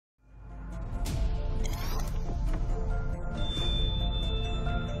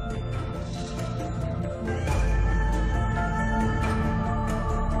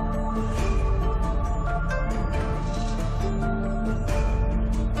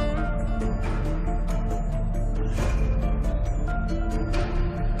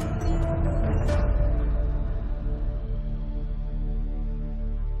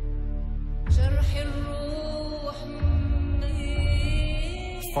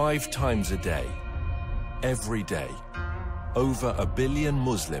5 times a day, every day, over 1 billion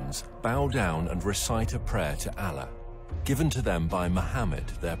Muslims bow down and recite a prayer to Allah, given to them by Muhammad,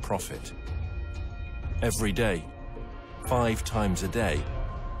 their prophet. Every day, 5 times a day,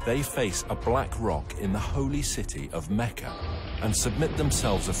 they face a black rock in the holy city of Mecca and submit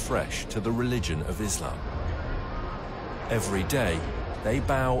themselves afresh to the religion of Islam. Every day, they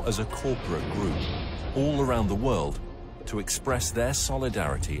bow as a corporate group all around the world to express their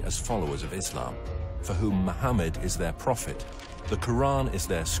solidarity as followers of Islam, for whom Muhammad is their prophet, the Quran is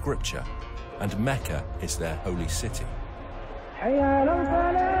their scripture, and Mecca is their holy city.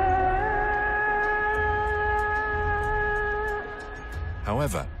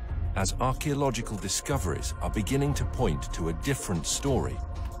 However, as archaeological discoveries are beginning to point to a different story,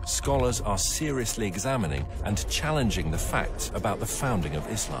 scholars are seriously examining and challenging the facts about the founding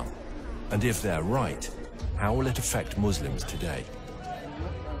of Islam. And if they're right, how will it affect Muslims today?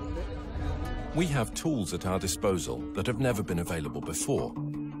 We have tools at our disposal that have never been available before.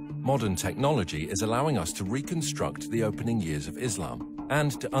 Modern technology is allowing us to reconstruct the opening years of Islam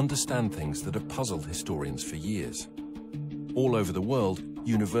and to understand things that have puzzled historians for years. All over the world,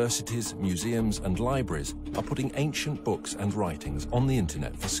 universities, museums, and libraries are putting ancient books and writings on the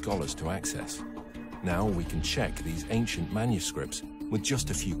internet for scholars to access. Now we can check these ancient manuscripts with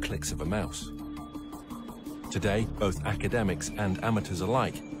just a few clicks of a mouse. Today, both academics and amateurs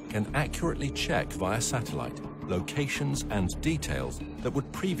alike can accurately check via satellite locations and details that would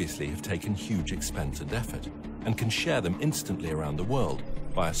previously have taken huge expense and effort, and can share them instantly around the world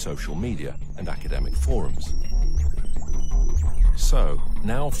via social media and academic forums. So,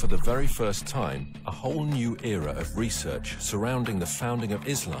 now for the very first time, a whole new era of research surrounding the founding of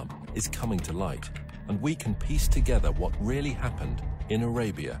Islam is coming to light, and we can piece together what really happened in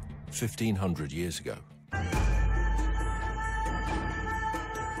Arabia 1500 years ago.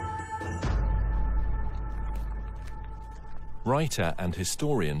 Writer and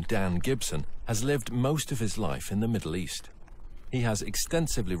historian Dan Gibson has lived most of his life in the Middle East. He has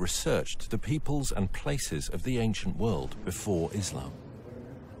extensively researched the peoples and places of the ancient world before Islam.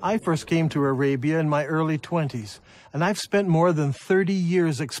 I first came to Arabia in my early 20s, and I've spent more than 30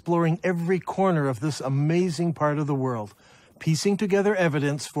 years exploring every corner of this amazing part of the world, piecing together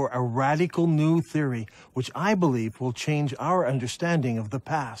evidence for a radical new theory, which I believe will change our understanding of the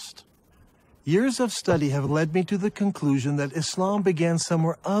past. Years of study have led me to the conclusion that Islam began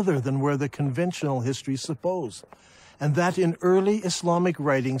somewhere other than where the conventional histories suppose, and that in early Islamic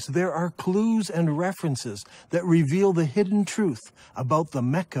writings there are clues and references that reveal the hidden truth about the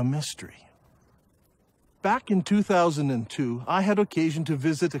Mecca mystery. Back in 2002, I had occasion to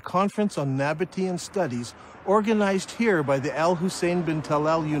visit a conference on Nabatean studies organized here by the Al Hussein bin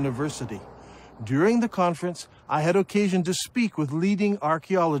Talal University. During the conference, I had occasion to speak with leading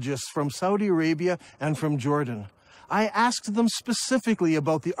archaeologists from Saudi Arabia and from Jordan. I asked them specifically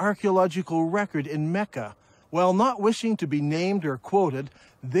about the archaeological record in Mecca. While not wishing to be named or quoted,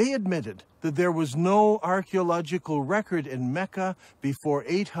 they admitted that there was no archaeological record in Mecca before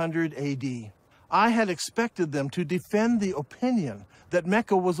 800 AD. I had expected them to defend the opinion that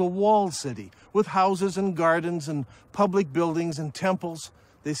Mecca was a walled city with houses and gardens and public buildings and temples.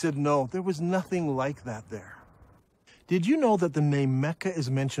 They said no, there was nothing like that there. Did you know that the name Mecca is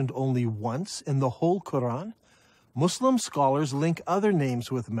mentioned only once in the whole Quran? Muslim scholars link other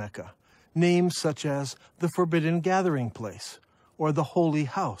names with Mecca, names such as the Forbidden Gathering Place, or the Holy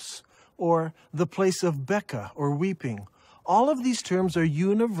House, or the place of Becca, or weeping. All of these terms are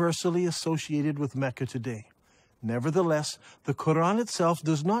universally associated with Mecca today. Nevertheless, the Quran itself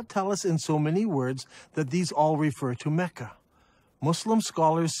does not tell us in so many words that these all refer to Mecca. Muslim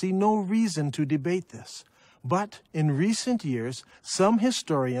scholars see no reason to debate this, but in recent years, some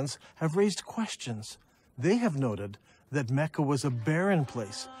historians have raised questions. They have noted that Mecca was a barren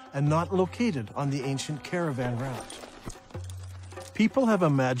place and not located on the ancient caravan route. People have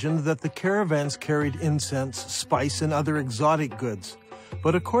imagined that the caravans carried incense, spice, and other exotic goods.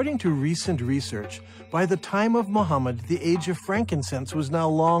 But according to recent research, by the time of Muhammad, the age of frankincense was now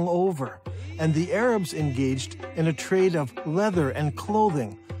long over, and the Arabs engaged in a trade of leather and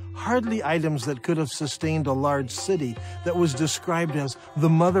clothing, hardly items that could have sustained a large city that was described as the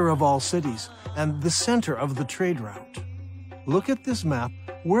mother of all cities and the center of the trade route. Look at this map.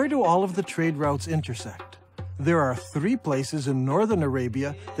 Where do all of the trade routes intersect? There are 3 places in northern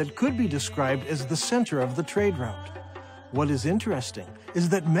Arabia that could be described as the center of the trade route. What is interesting is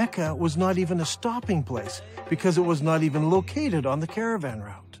that Mecca was not even a stopping place because it was not even located on the caravan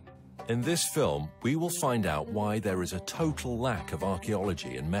route. In this film, we will find out why there is a total lack of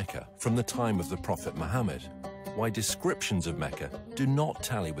archaeology in Mecca from the time of the Prophet Muhammad, why descriptions of Mecca do not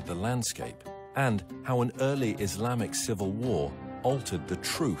tally with the landscape, and how an early Islamic civil war altered the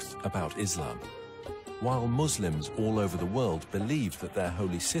truth about Islam. While Muslims all over the world believed that their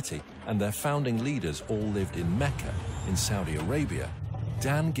holy city and their founding leaders all lived in Mecca, in Saudi Arabia,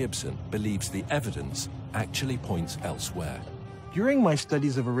 Dan Gibson believes the evidence actually points elsewhere. During my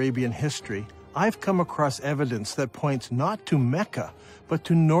studies of Arabian history, I've come across evidence that points not to Mecca, but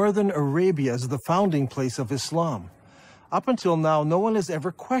to northern Arabia as the founding place of Islam. Up until now, no one has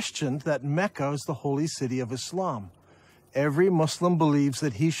ever questioned that Mecca is the holy city of Islam. Every Muslim believes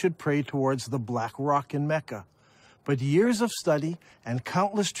that he should pray towards the Black Rock in Mecca. But years of study and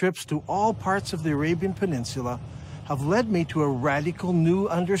countless trips to all parts of the Arabian Peninsula have led me to a radical new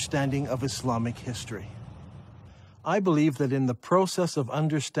understanding of Islamic history. I believe that in the process of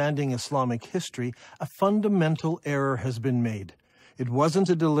understanding Islamic history, a fundamental error has been made. It wasn't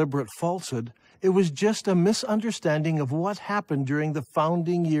a deliberate falsehood, it was just a misunderstanding of what happened during the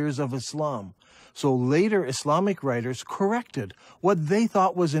founding years of Islam. So later Islamic writers corrected what they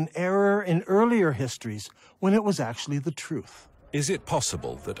thought was an error in earlier histories when it was actually the truth. Is it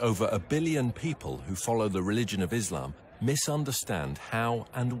possible that over 1 billion people who follow the religion of Islam misunderstand how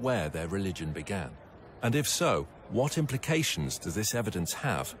and where their religion began? And if so, what implications does this evidence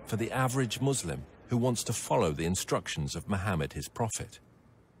have for the average Muslim who wants to follow the instructions of Muhammad, his prophet?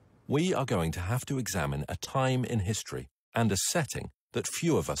 We are going to have to examine a time in history and a setting that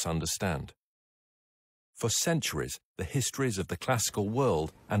few of us understand. For centuries, the histories of the classical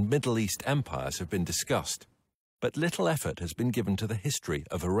world and Middle East empires have been discussed, but little effort has been given to the history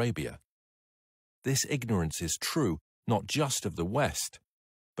of Arabia. This ignorance is true not just of the West,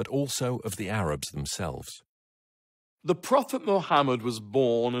 but also of the Arabs themselves. The Prophet Muhammad was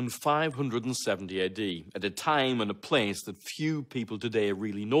born in 570 AD, at a time and a place that few people today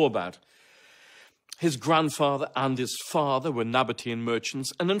really know about. His grandfather and his father were Nabatean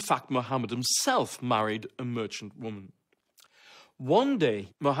merchants, and in fact Muhammad himself married a merchant woman. One day,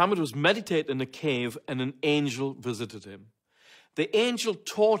 Muhammad was meditating in a cave and an angel visited him. The angel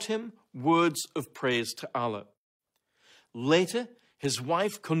taught him words of praise to Allah. Later, his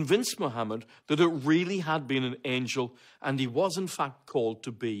wife convinced Muhammad that it really had been an angel and he was in fact called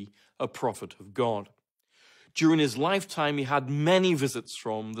to be a prophet of God. During his lifetime, he had many visits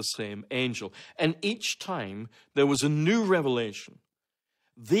from the same angel, and each time there was a new revelation.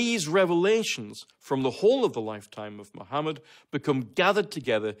 These revelations from the whole of the lifetime of Muhammad become gathered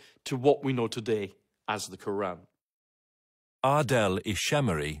together to what we know today as the Quran. Adel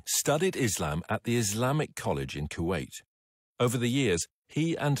Ishemeri studied Islam at the Islamic College in Kuwait. Over the years,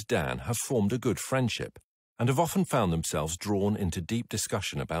 he and Dan have formed a good friendship and have often found themselves drawn into deep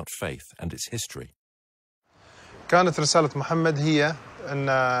discussion about faith and its history. كانت رسالة محمد هي أن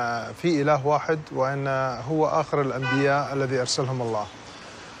في إله واحد وأن هو آخر الأنبياء الذي أرسلهم الله.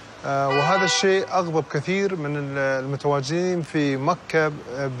 وهذا الشيء أغضب كثير من المتواجدين في مكة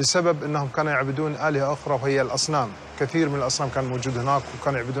بسبب أنهم كانوا يعبدون آلهة أخرى وهي الأصنام. كثير من الأصنام كان موجود هناك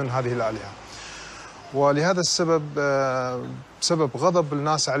وكانوا يعبدون هذه الآلهة. ولهذا السبب سبب غضب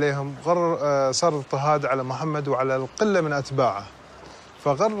الناس عليهم صار اضطهاد على محمد وعلى القلة من أتباعه.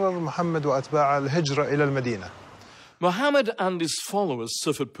 فقرر محمد وأتباعه الهجرة إلى المدينة. Muhammad and his followers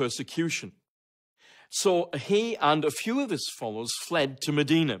suffered persecution. So he and a few of his followers fled to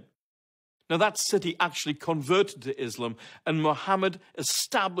Medina. Now that city actually converted to Islam and Muhammad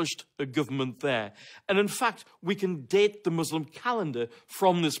established a government there. And in fact, we can date the Muslim calendar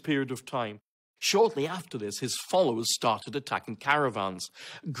from this period of time. Shortly after this, his followers started attacking caravans,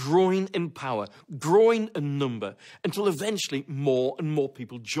 growing in power, growing in number, until eventually more and more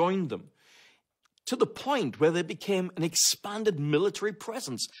people joined them, to the point where they became an expanded military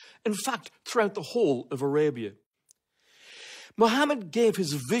presence, in fact, throughout the whole of Arabia. Muhammad gave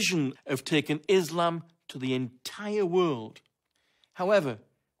his vision of taking Islam to the entire world. However,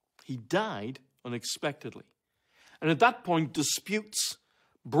 he died unexpectedly. And at that point, disputes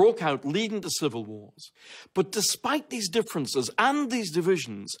broke out, leading to civil wars. But despite these differences and these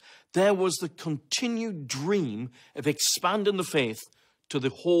divisions, there was the continued dream of expanding the faith to the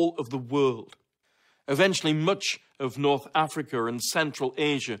whole of the world. Eventually, much of North Africa and Central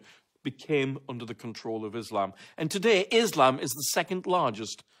Asia became under the control of Islam. And today, Islam is the second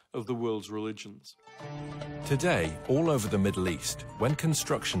largest of the world's religions. Today, all over the Middle East, when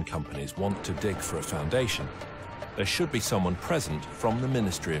construction companies want to dig for a foundation, there should be someone present from the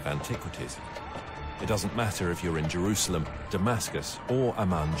Ministry of Antiquities. It doesn't matter if you're in Jerusalem, Damascus, or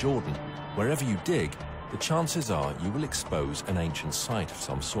Amman, Jordan. Wherever you dig, the chances are you will expose an ancient site of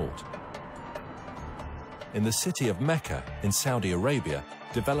some sort. In the city of Mecca, in Saudi Arabia,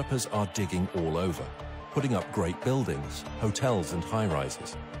 developers are digging all over. putting up great buildings, hotels and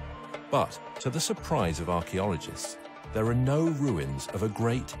high-rises. But, to the surprise of archaeologists, there are no ruins of a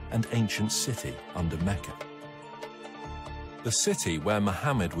great and ancient city under Mecca. The city where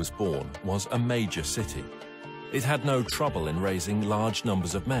Muhammad was born was a major city. It had no trouble in raising large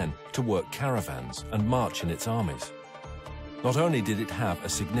numbers of men to work caravans and march in its armies. Not only did it have a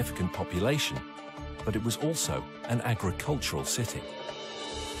significant population, but it was also an agricultural city.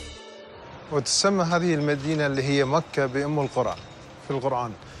 وتسمى هذه المدينة اللي هي مكة بأم القرى في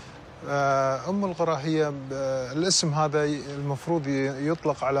القرآن. أم القرى هي الاسم هذا المفروض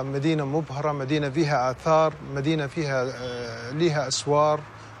يطلق على مدينة مبهرة، مدينة فيها آثار، مدينة فيها ليها أسوار،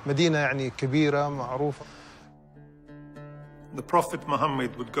 مدينة يعني كبيرة معروفة. The Prophet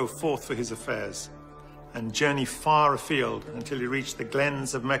Muhammad would go forth for his affairs and journey far afield until he reached the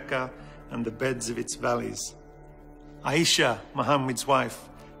glens of Mecca and the beds of its valleys. Aisha, Muhammad's wife,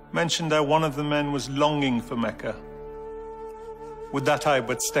 mentioned that one of the men was longing for Mecca. Would that I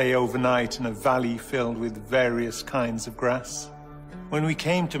but stay overnight in a valley filled with various kinds of grass? When we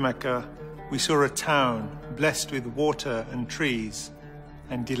came to Mecca, we saw a town blessed with water and trees,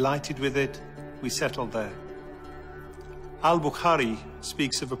 and delighted with it, we settled there. Al-Bukhari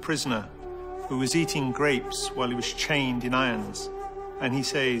speaks of a prisoner who was eating grapes while he was chained in irons, and he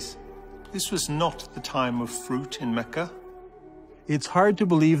says, "This was not the time of fruit in Mecca." It's hard to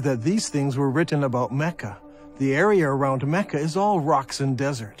believe that these things were written about Mecca. The area around Mecca is all rocks and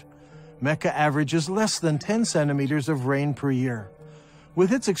desert. Mecca averages less than 10 centimeters of rain per year.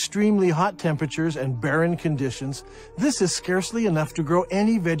 With its extremely hot temperatures and barren conditions, this is scarcely enough to grow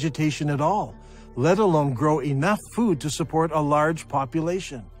any vegetation at all, let alone grow enough food to support a large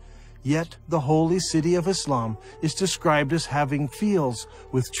population. Yet the holy city of Islam is described as having fields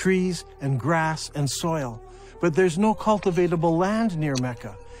with trees and grass and soil, but there's no cultivatable land near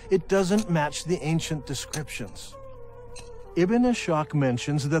Mecca. It doesn't match the ancient descriptions. Ibn Ishaq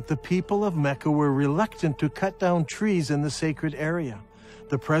mentions that the people of Mecca were reluctant to cut down trees in the sacred area.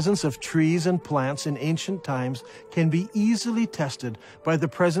 The presence of trees and plants in ancient times can be easily tested by the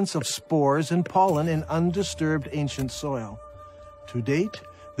presence of spores and pollen in undisturbed ancient soil. To date,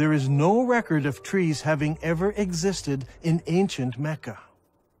 there is no record of trees having ever existed in ancient Mecca.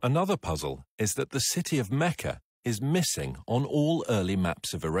 Another puzzle is that the city of Mecca is missing on all early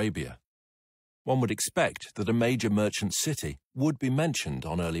maps of Arabia. One would expect that a major merchant city would be mentioned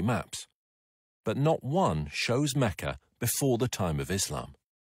on early maps, but not one shows Mecca before the time of Islam.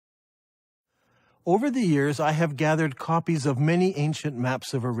 Over the years, I have gathered copies of many ancient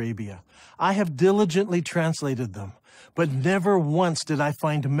maps of Arabia. I have diligently translated them, but never once did I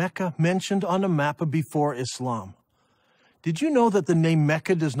find Mecca mentioned on a map before Islam. Did you know that the name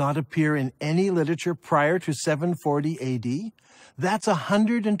Mecca does not appear in any literature prior to 740 AD? That's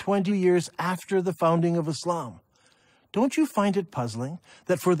 120 years after the founding of Islam. Don't you find it puzzling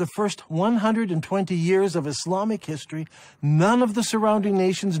that for the first 120 years of Islamic history, none of the surrounding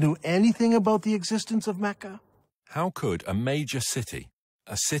nations knew anything about the existence of Mecca? How could a major city,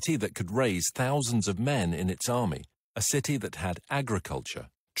 a city that could raise thousands of men in its army, a city that had agriculture,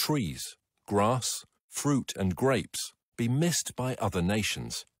 trees, grass, fruit and grapes, be missed by other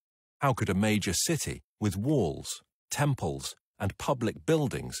nations? How could a major city with walls, temples, and public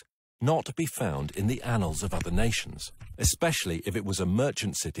buildings not be found in the annals of other nations, especially if it was a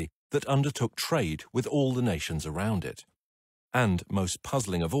merchant city that undertook trade with all the nations around it? And most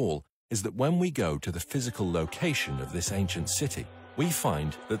puzzling of all is that when we go to the physical location of this ancient city, we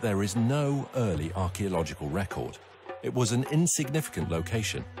find that there is no early archaeological record. It was an insignificant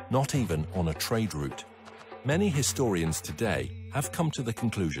location, not even on a trade route. Many historians today have come to the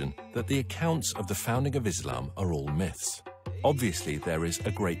conclusion that the accounts of the founding of Islam are all myths. Obviously, there is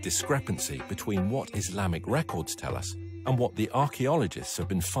a great discrepancy between what Islamic records tell us and what the archaeologists have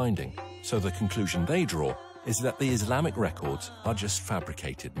been finding, so the conclusion they draw is that the Islamic records are just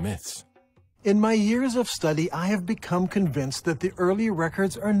fabricated myths. In my years of study, I have become convinced that the early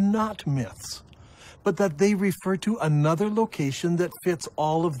records are not myths, but that they refer to another location that fits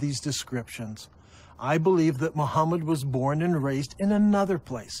all of these descriptions. I believe that Muhammad was born and raised in another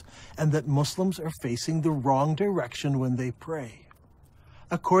place, and that Muslims are facing the wrong direction when they pray.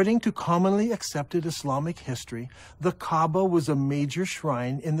 According to commonly accepted Islamic history, the Kaaba was a major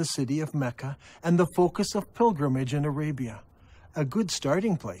shrine in the city of Mecca and the focus of pilgrimage in Arabia. A good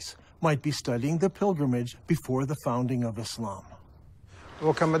starting place might be studying the pilgrimage before the founding of Islam.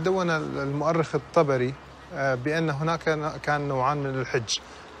 وكما دون المؤرخ الطبري بأن هناك كان نوعان من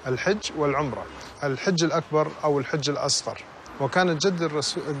الحج والعمرة. الحج الأكبر أو الحج الأصغر، وكان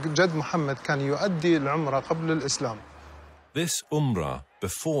جد محمد كان يؤدي العمرة قبل الإسلام. This Umrah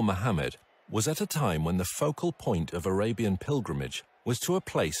before Muhammad was at a time when the focal point of Arabian pilgrimage was to a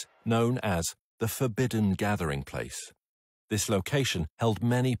place known as the Forbidden Gathering Place. This location held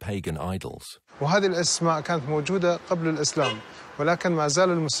many pagan idols. وهذه الأسماء كانت موجودة قبل الإسلام، ولكن ما زال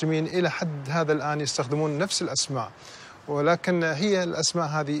المسلمين إلى حد هذا الآن يستخدمون نفس الأسماء، ولكن هي الأسماء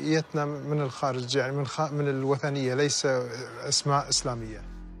هذه جتنا من الخارج، يعني من الوثنية، ليس أسماء إسلامية.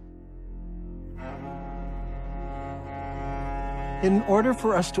 In order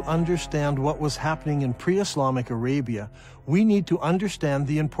for us to understand what was happening in pre-Islamic Arabia, we need to understand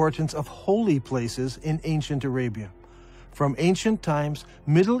the importance of holy places in ancient Arabia. From ancient times,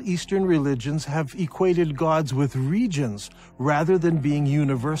 Middle Eastern religions have equated gods with regions rather than being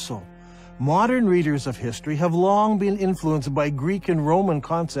universal. Modern readers of history have long been influenced by Greek and Roman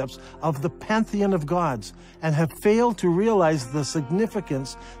concepts of the pantheon of gods and have failed to realize the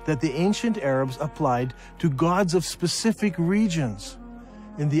significance that the ancient Arabs applied to gods of specific regions.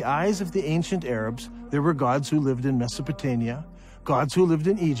 In the eyes of the ancient Arabs, there were gods who lived in Mesopotamia, gods who lived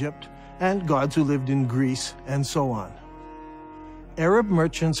in Egypt, and gods who lived in Greece, and so on. Arab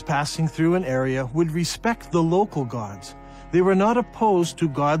merchants passing through an area would respect the local gods. They were not opposed to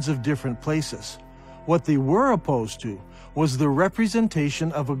gods of different places. What they were opposed to was the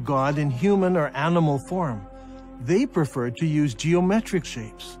representation of a god in human or animal form. They preferred to use geometric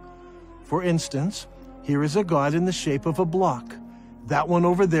shapes. For instance, here is a god in the shape of a block. That one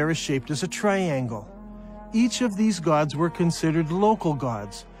over there is shaped as a triangle. Each of these gods were considered local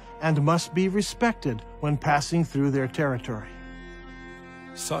gods and must be respected when passing through their territory.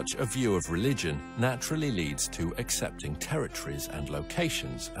 Such a view of religion naturally leads to accepting territories and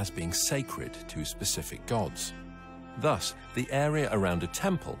locations as being sacred to specific gods. Thus, the area around a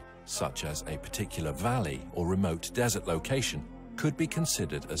temple, such as a particular valley or remote desert location, could be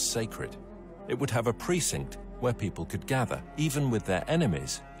considered as sacred. It would have a precinct where people could gather, even with their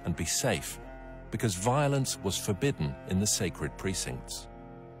enemies, and be safe, because violence was forbidden in the sacred precincts.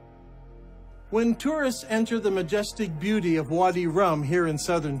 When tourists enter the majestic beauty of Wadi Rum here in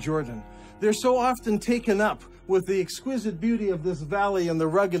southern Jordan, they're so often taken up with the exquisite beauty of this valley and the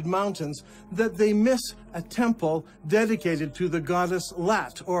rugged mountains that they miss a temple dedicated to the goddess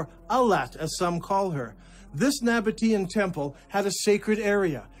Lat, or Alat as some call her. This Nabatean temple had a sacred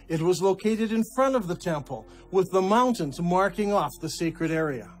area. It was located in front of the temple, with the mountains marking off the sacred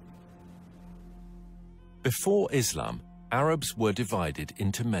area. Before Islam, Arabs were divided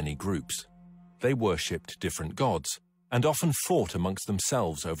into many groups. They worshipped different gods and often fought amongst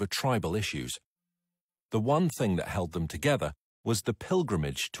themselves over tribal issues. The one thing that held them together was the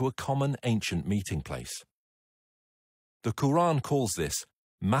pilgrimage to a common ancient meeting place. The Quran calls this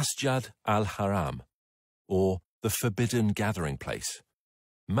Masjid al-Haram, or the Forbidden Gathering Place.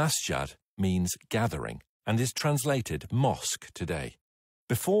 Masjid means gathering and is translated mosque today.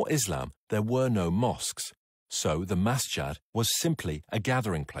 Before Islam, there were no mosques, so the masjid was simply a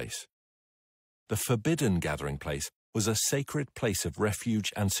gathering place. The Forbidden Gathering Place was a sacred place of refuge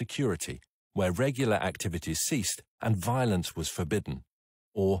and security, where regular activities ceased and violence was forbidden,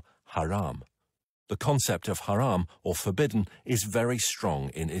 or haram. The concept of haram, or forbidden, is very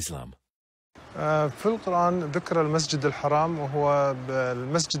strong in Islam. في القرآن ذكر المسجد الحرام، وهو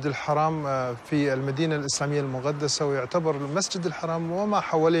المسجد الحرام في المدينة الإسلامية المقدسة، ويعتبر المسجد الحرام وما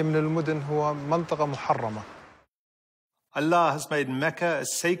حواليه من المدن هو منطقة محرمة. Allah has made Mecca a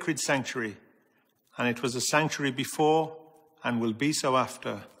sacred sanctuary, and it was a sanctuary before and will be so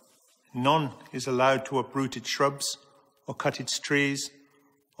after. None is allowed to uproot its shrubs or cut its trees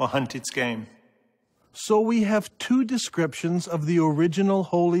or hunt its game. So we have two descriptions of the original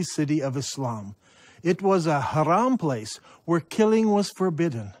holy city of Islam. It was a haram place where killing was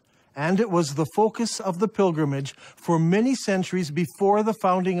forbidden, and it was the focus of the pilgrimage for many centuries before the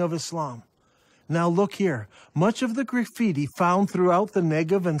founding of Islam. Now look here, much of the graffiti found throughout the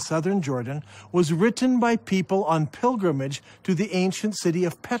Negev and southern Jordan was written by people on pilgrimage to the ancient city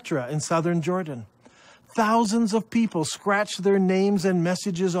of Petra in southern Jordan. Thousands of people scratched their names and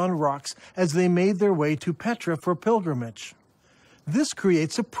messages on rocks as they made their way to Petra for pilgrimage. This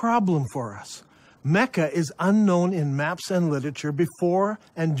creates a problem for us. Mecca is unknown in maps and literature before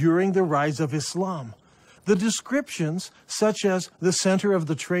and during the rise of Islam. The descriptions, such as the center of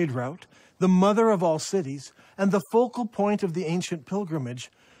the trade route, the mother of all cities, and the focal point of the ancient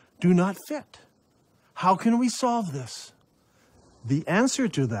pilgrimage, do not fit. How can we solve this? The answer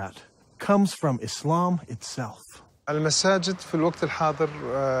to that comes from Islam itself. المساجد في الوقت الحاضر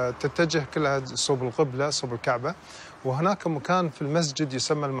تتجه كلها صوب القبلة، صوب الكعبة، وهناك مكان في المسجد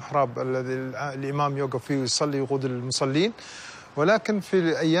يسمى المحراب الذي الإمام يوقف فيه ويصلي يقود المصلين، ولكن في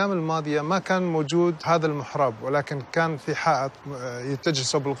الأيام الماضية ما كان موجود هذا المحراب، ولكن كان في حائط يتجه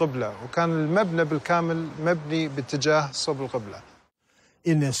صوب القبلة، وكان المبنى بالكامل مبني باتجاه صوب القبلة.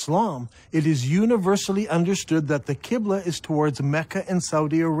 In Islam, it is universally understood that the Qibla is towards Mecca in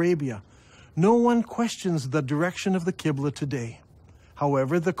Saudi Arabia. No one questions the direction of the Qibla today.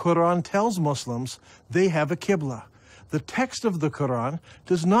 However, the Quran tells Muslims they have a Qibla. The text of the Quran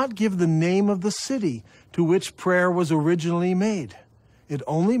does not give the name of the city to which prayer was originally made. It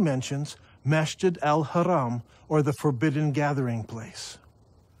only mentions Masjid al-Haram, or the forbidden gathering place.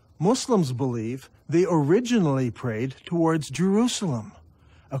 Muslims believe they originally prayed towards Jerusalem.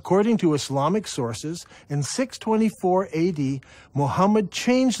 According to Islamic sources, in 624 AD, Muhammad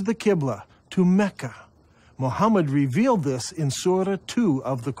changed the Qibla to Mecca. Muhammad revealed this in Surah 2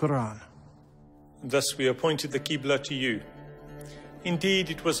 of the Quran. Thus we appointed the Qibla to you. Indeed,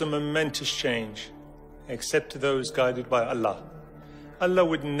 it was a momentous change, except to those guided by Allah. Allah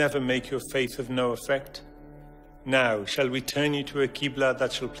would never make your faith of no effect. Now, shall we turn you to a Qibla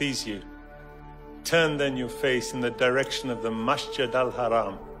that shall please you? Turn then your face in the direction of the Masjid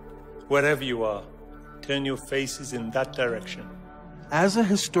al-Haram. Wherever you are, turn your faces in that direction. As a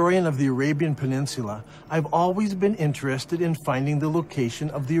historian of the Arabian Peninsula, I've always been interested in finding the location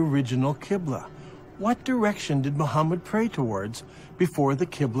of the original Qibla. What direction did Muhammad pray towards before the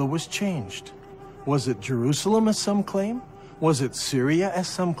Qibla was changed? Was it Jerusalem, as some claim? Was it Syria, as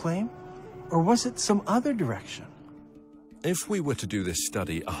some claim? Or was it some other direction? If we were to do this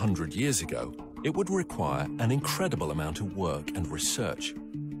study 100 years ago, it would require an incredible amount of work and research.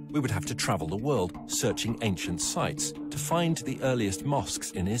 We would have to travel the world searching ancient sites to find the earliest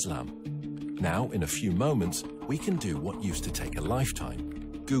mosques in Islam. Now, in a few moments, we can do what used to take a lifetime.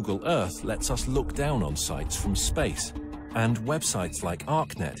 Google Earth lets us look down on sites from space, and websites like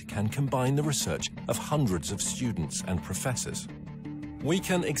ArcNet can combine the research of hundreds of students and professors. We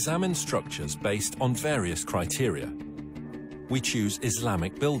can examine structures based on various criteria. We choose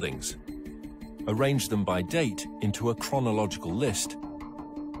Islamic buildings, arrange them by date into a chronological list,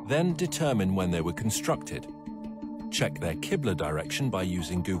 then determine when they were constructed, check their Qibla direction by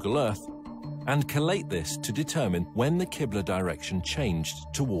using Google Earth, and collate this to determine when the Qibla direction changed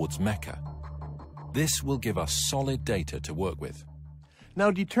towards Mecca. This will give us solid data to work with.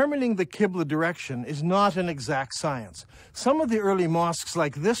 Now, determining the Qibla direction is not an exact science. Some of the early mosques,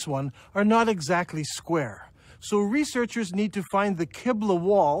 like this one, are not exactly square. So researchers need to find the Qibla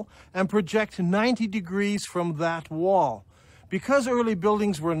wall and project 90 degrees from that wall. Because early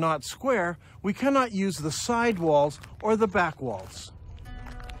buildings were not square, we cannot use the side walls or the back walls.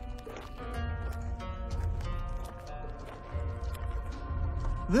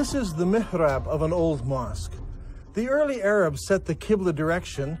 This is the mihrab of an old mosque. The early Arabs set the Qibla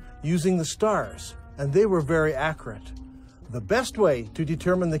direction using the stars, and they were very accurate. The best way to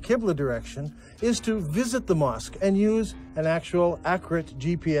determine the Qibla direction is to visit the mosque and use an actual accurate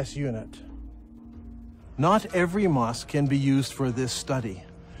GPS unit. Not every mosque can be used for this study.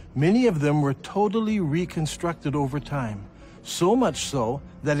 Many of them were totally reconstructed over time, so much so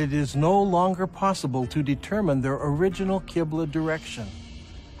that it is no longer possible to determine their original Qibla direction.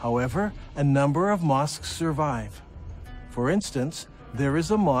 However, a number of mosques survive. For instance, there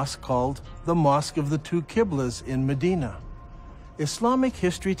is a mosque called the Mosque of the Two Qiblas in Medina. Islamic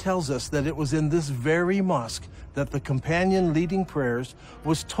history tells us that it was in this very mosque that the companion leading prayers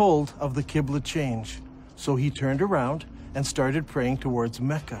was told of the Qibla change. So he turned around and started praying towards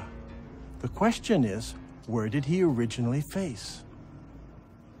Mecca. The question is, where did he originally face?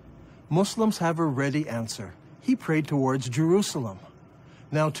 Muslims have a ready answer. He prayed towards Jerusalem.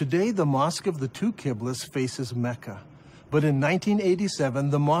 Now today, the Mosque of the Two Qiblas faces Mecca. But in 1987,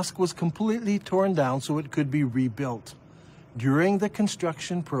 the mosque was completely torn down so it could be rebuilt. During the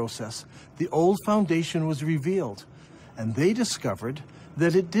construction process, the old foundation was revealed, and they discovered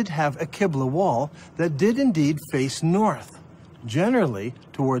that it did have a Qibla wall that did indeed face north, generally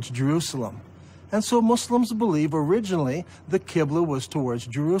towards Jerusalem. And so Muslims believe originally the Qibla was towards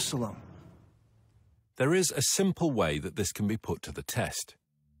Jerusalem. There is a simple way that this can be put to the test.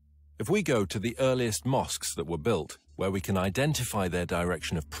 If we go to the earliest mosques that were built, where we can identify their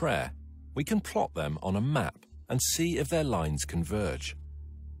direction of prayer, we can plot them on a map and see if their lines converge.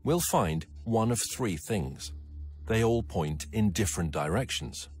 We'll find one of three things. They all point in different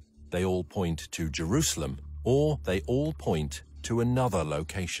directions. They all point to Jerusalem, or they all point to another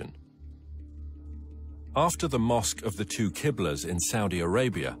location. After the Mosque of the Two Qiblas in Saudi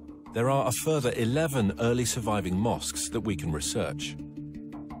Arabia, there are a further 11 early surviving mosques that we can research.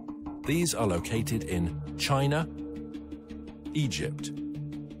 These are located in China, Egypt,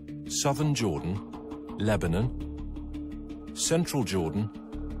 southern Jordan, Lebanon, Central Jordan,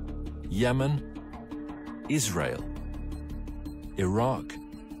 Yemen, Israel, Iraq,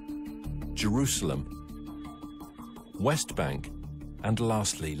 Jerusalem, West Bank, and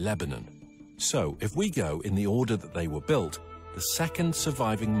lastly Lebanon. So, if we go in the order that they were built, the second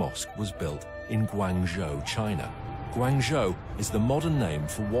surviving mosque was built in Guangzhou, China. Guangzhou is the modern name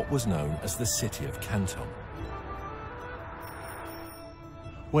for what was known as the city of Canton.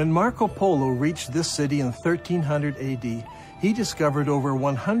 When Marco Polo reached this city in 1300 AD, he discovered over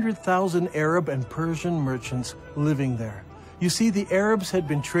 100,000 Arab and Persian merchants living there. You see, the Arabs had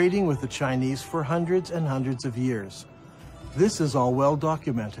been trading with the Chinese for hundreds and hundreds of years. This is all well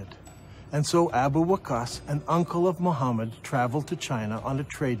documented. And so Abu Waqas, an uncle of Muhammad, traveled to China on a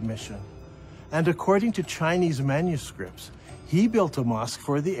trade mission. And according to Chinese manuscripts, he built a mosque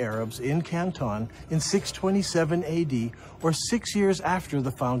for the Arabs in Canton in 627 AD, or 6 years after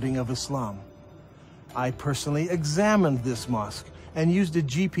the founding of Islam. I personally examined this mosque and used a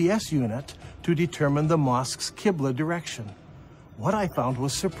GPS unit to determine the mosque's Qibla direction. What I found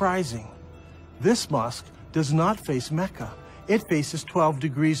was surprising. This mosque does not face Mecca. It faces 12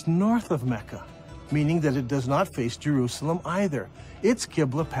 degrees north of Mecca, meaning that it does not face Jerusalem either. Its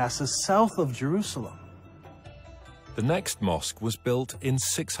Qibla passes south of Jerusalem. The next mosque was built in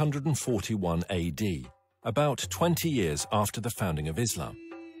 641 AD, about 20 years after the founding of Islam,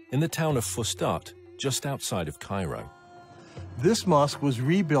 in the town of Fustat, just outside of Cairo. This mosque was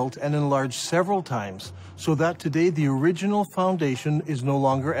rebuilt and enlarged several times, so that today the original foundation is no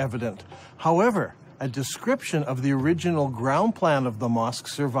longer evident. However, a description of the original ground plan of the mosque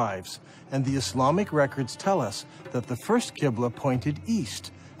survives, and the Islamic records tell us that the first Qibla pointed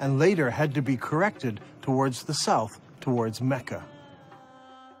east and later had to be corrected towards the south, towards Mecca.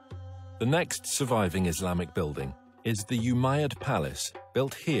 The next surviving Islamic building is the Umayyad Palace,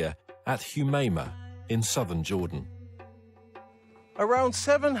 built here at Humayma in southern Jordan. Around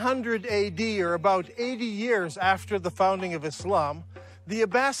 700 AD, or about 80 years after the founding of Islam, the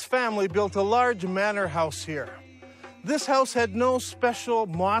Abbas family built a large manor house here. This house had no special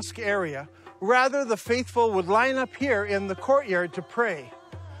mosque area. Rather, the faithful would line up here in the courtyard to pray.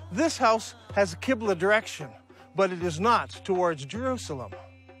 This house has a Qibla direction, but it is not towards Jerusalem.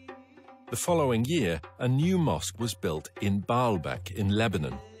 The following year, a new mosque was built in Baalbek in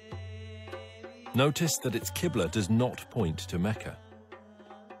Lebanon. Notice that its Qibla does not point to Mecca.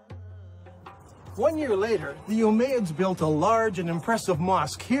 1 year later, the Umayyads built a large and impressive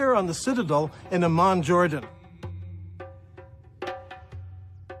mosque here on the citadel in Amman, Jordan.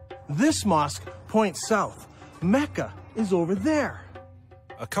 This mosque points south. Mecca is over there.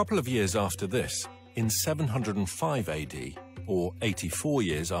 A couple of years after this, in 705 AD, or 84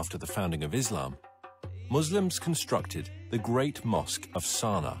 years after the founding of Islam, Muslims constructed the Great Mosque of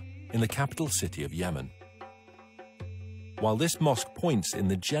Sana'a in the capital city of Yemen. While this mosque points in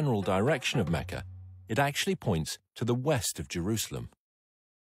the general direction of Mecca, it actually points to the west of Jerusalem.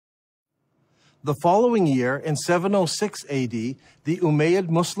 The following year, in 706 AD, the Umayyad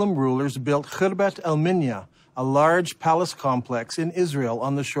Muslim rulers built Khirbat al-Minya, a large palace complex in Israel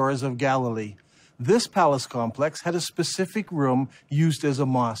on the shores of Galilee. This palace complex had a specific room used as a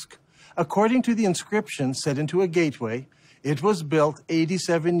mosque. According to the inscription set into a gateway, it was built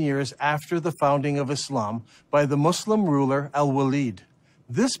 87 years after the founding of Islam by the Muslim ruler Al-Walid.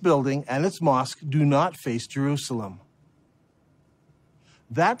 This building and its mosque do not face Jerusalem.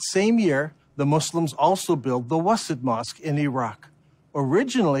 That same year, the Muslims also built the Wasit Mosque in Iraq.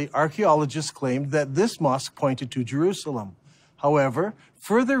 Originally, archaeologists claimed that this mosque pointed to Jerusalem. However,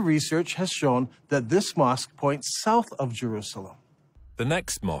 further research has shown that this mosque points south of Jerusalem. The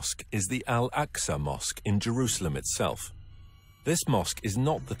next mosque is the Al-Aqsa Mosque in Jerusalem itself. This mosque is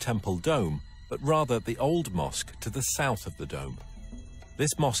not the temple dome, but rather the old mosque to the south of the dome.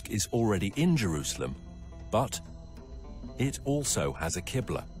 This mosque is already in Jerusalem, but it also has a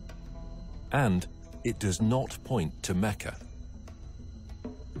Qibla, and it does not point to Mecca.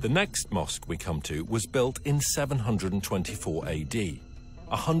 The next mosque we come to was built in 724 AD,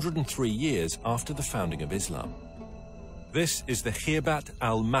 103 years after the founding of Islam. This is the Khirbat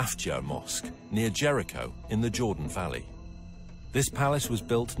al-Mafja Mosque near Jericho in the Jordan Valley. This palace was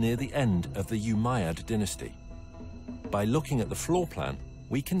built near the end of the Umayyad dynasty. By looking at the floor plan,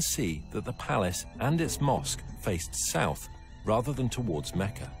 we can see that the palace and its mosque faced south rather than towards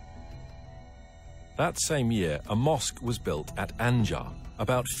Mecca. That same year, a mosque was built at Anjar,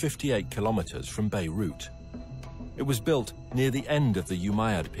 about 58 kilometers from Beirut. It was built near the end of the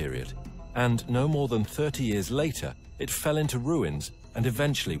Umayyad period, and no more than 30 years later, it fell into ruins and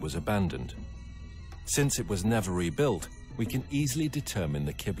eventually was abandoned. Since it was never rebuilt, we can easily determine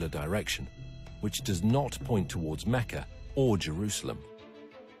the Qibla direction, which does not point towards Mecca or Jerusalem.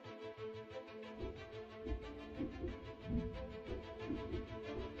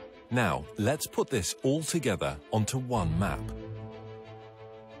 Now, let's put this all together onto one map.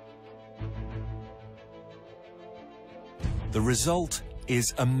 The result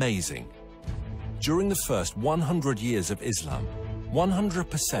is amazing. During the first 100 years of Islam,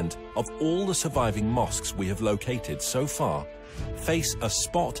 100% of all the surviving mosques we have located so far face a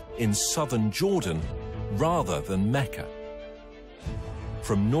spot in southern Jordan rather than Mecca.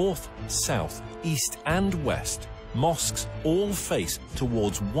 From north, south, east and west, mosques all face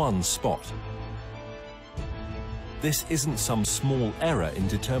towards one spot. This isn't some small error in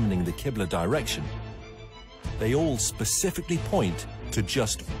determining the Qibla direction. They all specifically point to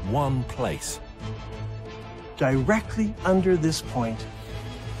just one place. Directly under this point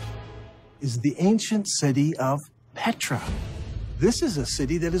is the ancient city of Petra. This is a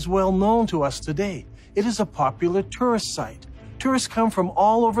city that is well known to us today. It is a popular tourist site. Tourists come from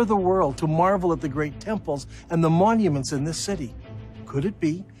all over the world to marvel at the great temples and the monuments in this city. Could it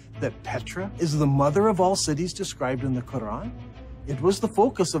be that Petra is the mother of all cities described in the Quran? It was the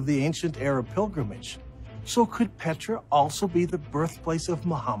focus of the ancient Arab pilgrimage. So could Petra also be the birthplace of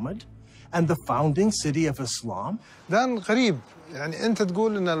Muhammad and the founding city of Islam? دان غريب، يعني أنت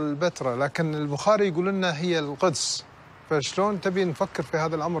تقول إن البتراء لكن البخاري يقول لنا هي القدس. فشلون تبي نفكر في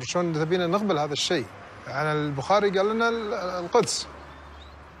هذا الأمر؟ شلون تبينا نقبل هذا الشيء؟ يعني البخاري قال لنا القدس.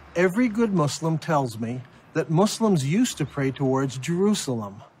 Every good Muslim tells me that Muslims used to pray towards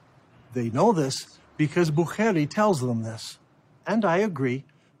Jerusalem. They know this because Bukhari tells them this. And I agree,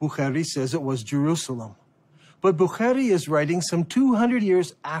 Bukhari says it was Jerusalem. But Bukhari is writing some 200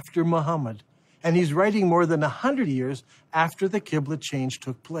 years after Muhammad, and he's writing more than 100 years after the Qibla change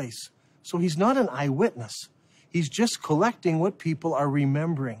took place. So he's not an eyewitness. He's just collecting what people are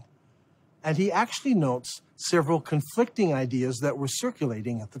remembering. And he actually notes several conflicting ideas that were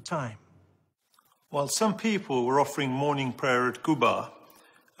circulating at the time. While some people were offering morning prayer at Quba,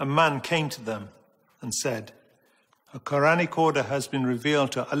 a man came to them and said, "A Quranic order has been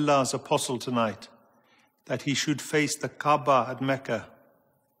revealed to Allah's apostle tonight, that he should face the Kaaba at Mecca.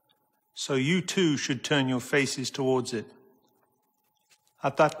 So you too should turn your faces towards it."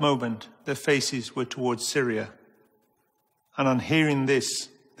 At that moment, their faces were towards Syria. And on hearing this,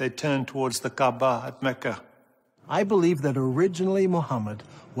 they turned towards the Kaaba at Mecca. I believe that originally Muhammad,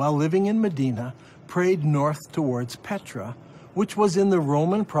 while living in Medina, prayed north towards Petra, which was in the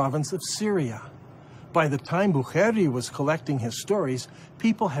Roman province of Syria. By the time Bukhari was collecting his stories,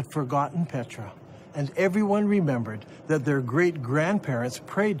 people had forgotten Petra, and everyone remembered that their great-grandparents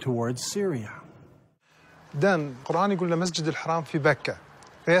prayed towards Syria. دان القرآن يقول لنا مسجد الحرام في بكة.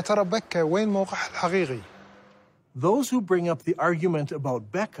 فيا ترى بكة وين موقعها الحقيقي؟ Those who bring up the argument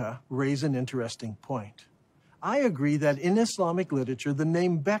about Becca raise an interesting point. I agree that in Islamic literature, the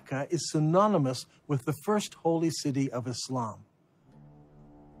name Becca is synonymous with the first holy city of Islam.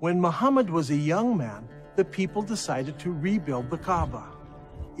 When Muhammad was a young man, the people decided to rebuild the Kaaba.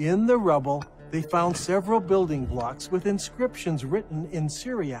 In the rubble, they found several building blocks with inscriptions written in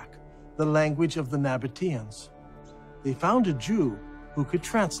Syriac, the language of the Nabateans. They found a Jew who could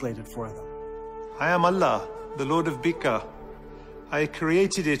translate it for them. "I am Allah, the Lord of Bika. I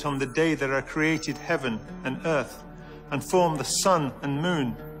created it on the day that I created heaven and earth, and formed the sun and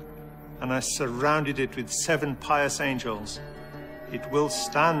moon, and I surrounded it with 7 pious angels. It will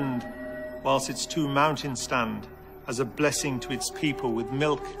stand whilst its 2 mountains stand, as a blessing to its people with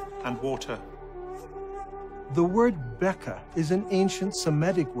milk and water." The word Becca is an ancient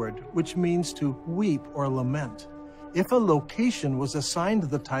Semitic word which means to weep or lament. If a location was assigned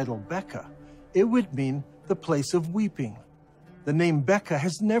the title Becca, it would mean the place of weeping. The name Becca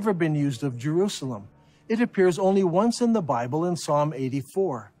has never been used of Jerusalem. It appears only once in the Bible in Psalm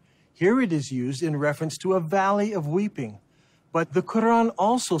 84. Here it is used in reference to a valley of weeping. But the Quran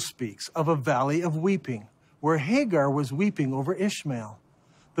also speaks of a valley of weeping, where Hagar was weeping over Ishmael.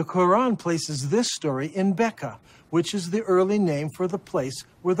 The Quran places this story in Becca, which is the early name for the place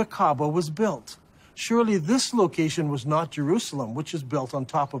where the Kaaba was built. Surely this location was not Jerusalem, which is built on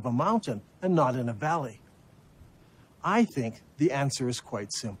top of a mountain and not in a valley. I think the answer is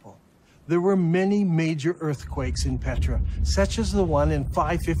quite simple. There were many major earthquakes in Petra, such as the one in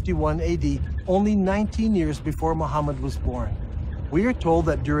 551 AD, only 19 years before Muhammad was born. We are told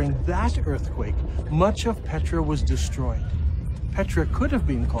that during that earthquake, much of Petra was destroyed. Petra could have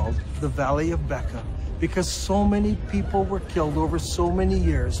been called the Valley of Becca because so many people were killed over so many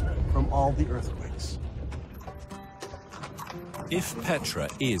years from all the earthquakes. If Petra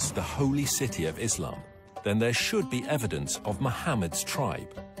is the holy city of Islam, then there should be evidence of Muhammad's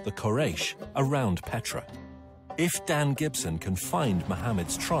tribe, the Quraysh, around Petra. If Dan Gibson can find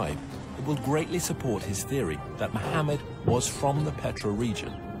Muhammad's tribe, it will greatly support his theory that Muhammad was from the Petra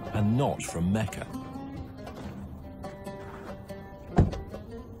region and not from Mecca.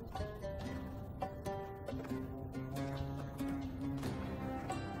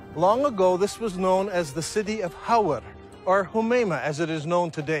 Long ago, this was known as the city of Hawar, or Humayma as it is known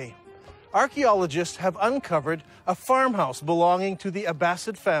today. Archaeologists have uncovered a farmhouse belonging to the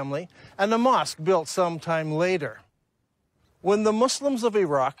Abbasid family and a mosque built sometime later. When the Muslims of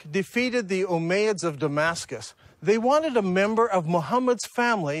Iraq defeated the Umayyads of Damascus, they wanted a member of Muhammad's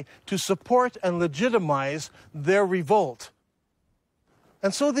family to support and legitimize their revolt.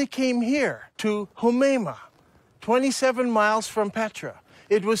 And so they came here to Humayma, 27 miles from Petra.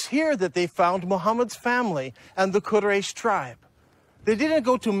 It was here that they found Muhammad's family and the Quraysh tribe. They didn't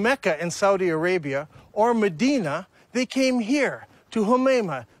go to Mecca in Saudi Arabia or Medina. They came here to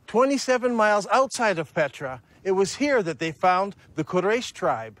Humayma, 27 miles outside of Petra. It was here that they found the Quraysh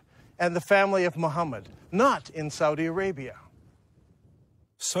tribe and the family of Muhammad, not in Saudi Arabia.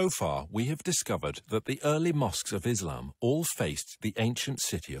 So far, we have discovered that the early mosques of Islam all faced the ancient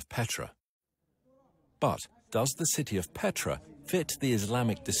city of Petra. But does the city of Petra fit the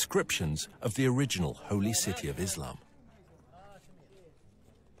Islamic descriptions of the original holy city of Islam?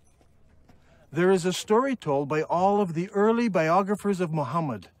 There is a story told by all of the early biographers of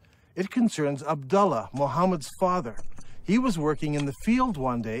Muhammad. It concerns Abdullah, Muhammad's father. He was working in the field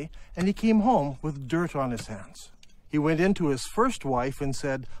one day, and he came home with dirt on his hands. He went into his first wife and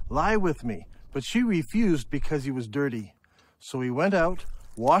said, "Lie with me," but she refused because he was dirty. So he went out,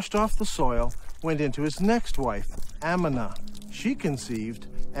 washed off the soil, went into his next wife, Amina. She conceived,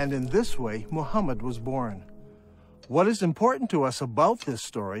 and in this way, Muhammad was born. What is important to us about this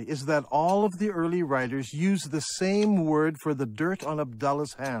story is that all of the early writers use the same word for the dirt on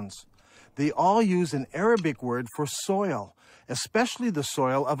Abdullah's hands. They all use an Arabic word for soil, especially the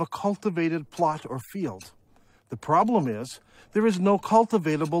soil of a cultivated plot or field. The problem is, there is no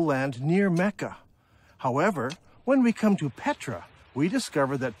cultivatable land near Mecca. However, when we come to Petra, we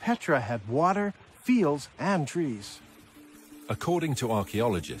discover that Petra had water, fields, and trees. According to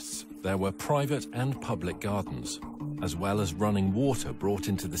archaeologists, there were private and public gardens, as well as running water brought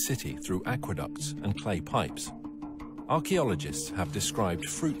into the city through aqueducts and clay pipes. Archaeologists have described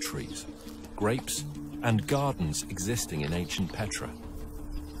fruit trees, grapes, and gardens existing in ancient Petra.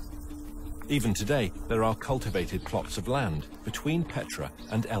 Even today, there are cultivated plots of land between Petra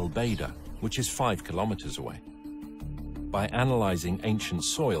and El Beida, which is 5 kilometers away. By analyzing ancient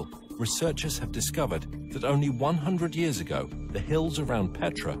soil, researchers have discovered that only 100 years ago, the hills around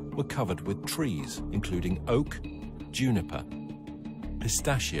Petra were covered with trees, including oak, juniper,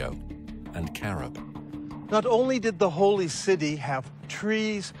 pistachio, and carob. Not only did the holy city have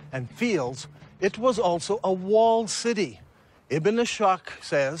trees and fields, it was also a walled city. Ibn Ishaq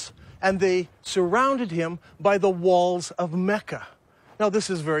says, and they surrounded him by the walls of Mecca. Now this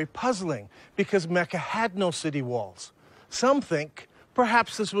is very puzzling because Mecca had no city walls. Some think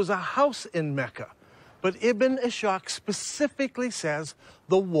perhaps this was a house in Mecca, but Ibn Ishaq specifically says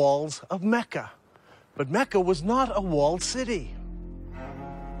the walls of Mecca. But Mecca was not a walled city.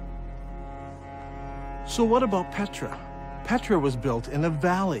 So what about Petra? Petra was built in a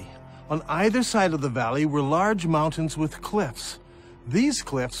valley. On either side of the valley were large mountains with cliffs. These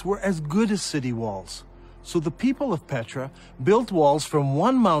cliffs were as good as city walls. So the people of Petra built walls from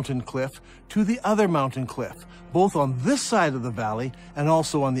one mountain cliff to the other mountain cliff, both on this side of the valley and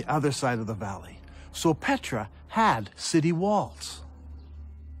also on the other side of the valley. So Petra had city walls.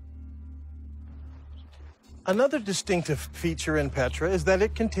 Another distinctive feature in Petra is that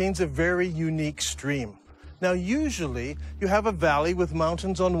it contains a very unique stream. Now, usually you have a valley with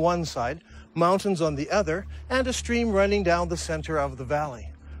mountains on one side, mountains on the other, and a stream running down the center of the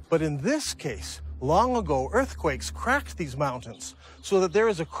valley. But in this case, long ago, earthquakes cracked these mountains so that there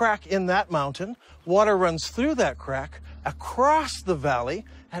is a crack in that mountain, water runs through that crack, across the valley,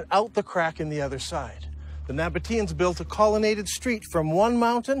 and out the crack in the other side. The Nabateans built a colonnaded street from one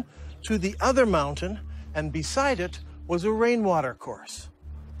mountain to the other mountain, and beside it was a rainwater course.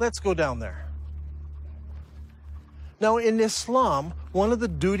 Let's go down there. Now, in Islam, one of the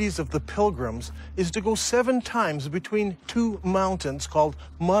duties of the pilgrims is to go 7 times between 2 mountains called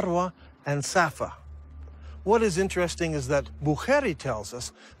Marwa and Safa. What is interesting is that Bukhari tells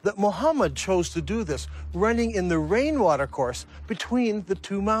us that Muhammad chose to do this, running in the rainwater course between the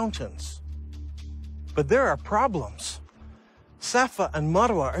 2 mountains. But there are problems. Safa and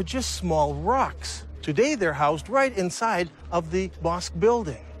Marwa are just small rocks. Today they're housed right inside of the mosque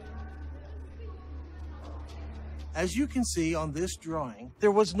building. As you can see on this drawing,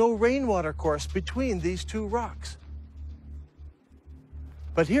 there was no rainwater course between these two rocks.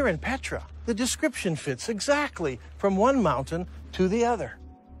 But here in Petra, the description fits exactly from one mountain to the other.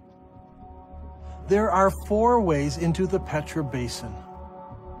 There are 4 ways into the Petra Basin.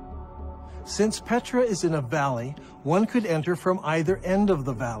 Since Petra is in a valley, one could enter from either end of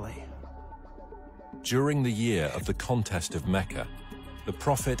the valley. During the year of the contest of Mecca, the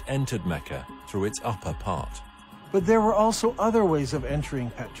Prophet entered Mecca through its upper part. But there were also other ways of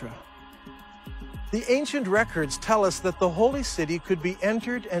entering Petra. The ancient records tell us that the holy city could be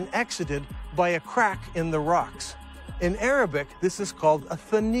entered and exited by a crack in the rocks. In Arabic, this is called a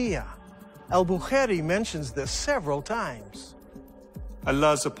thaniya. Al-Bukhari mentions this several times.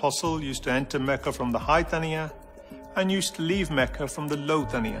 Allah's apostle used to enter Mecca from the high Thaniya and used to leave Mecca from the low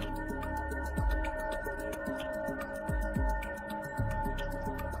Thaniya.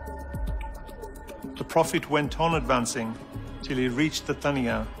 The Prophet went on advancing till he reached the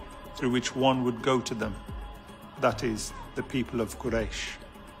Thaniya through which one would go to them, that is, the people of Quraysh.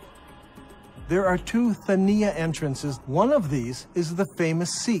 There are 2 Thaniya entrances. One of these is the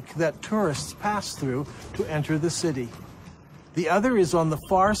famous Sikh that tourists pass through to enter the city. The other is on the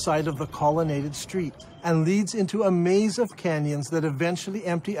far side of the colonnaded street and leads into a maze of canyons that eventually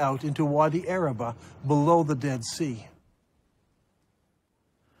empty out into Wadi Araba below the Dead Sea.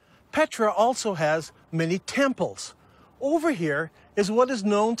 Petra also has many temples. Over here is what is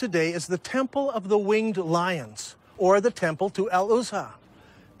known today as the Temple of the Winged Lions, or the Temple to Al-Uzza.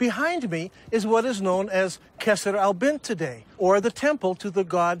 Behind me is what is known as Kesr al-Bint today, or the temple to the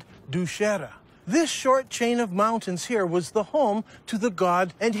god Dushera. This short chain of mountains here was the home to the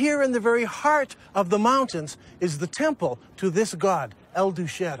god, and here in the very heart of the mountains is the temple to this god,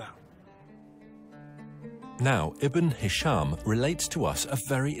 El-Dushera. Now, Ibn Hisham relates to us a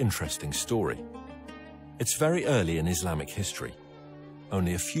very interesting story. It's very early in Islamic history.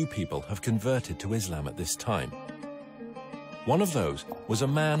 Only a few people have converted to Islam at this time. One of those was a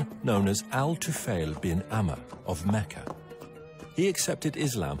man known as Al-Tufail bin Amr of Mecca. He accepted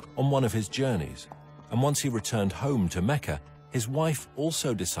Islam on one of his journeys, and once he returned home to Mecca, his wife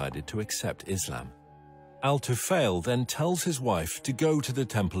also decided to accept Islam. Al-Tufail then tells his wife to go to the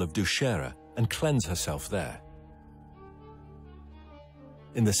temple of Dushera and cleanse herself there.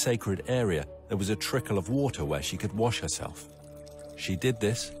 In the sacred area, there was a trickle of water where she could wash herself. She did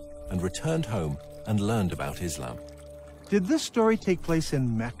this and returned home and learned about Islam. Did this story take place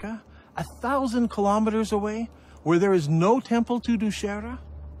in Mecca, 1,000 kilometers away, where there is no temple to Dushera?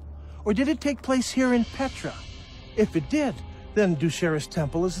 Or did it take place here in Petra? If it did, then Dushera's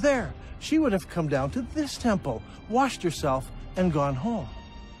temple is there. She would have come down to this temple, washed herself, and gone home.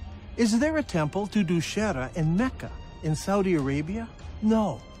 Is there a temple to Dushera in Mecca, in Saudi Arabia?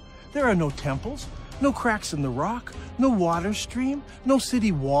 No. There are no temples, no cracks in the rock, no water stream, no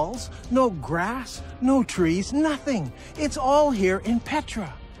city walls, no grass, no trees, nothing. It's all here in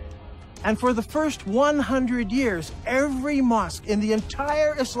Petra. And for the first 100 years, every mosque in the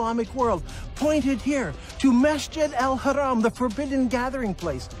entire Islamic world pointed here to Masjid al-Haram, the forbidden gathering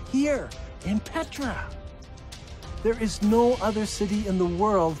place, here in Petra. There is no other city in the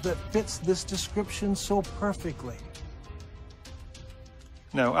world that fits this description so perfectly.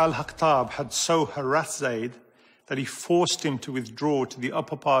 Now, Al-Haqtab had so harassed Zayd that he forced him to withdraw to the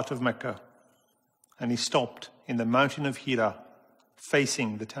upper part of Mecca, and he stopped in the mountain of Hira,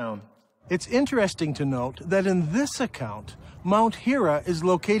 facing the town. It's interesting to note that in this account, Mount Hira is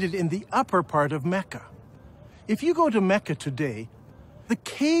located in the upper part of Mecca. If you go to Mecca today, the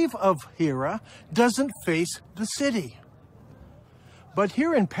cave of Hira doesn't face the city. But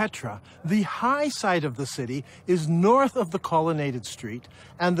here in Petra, the high side of the city is north of the colonnaded street,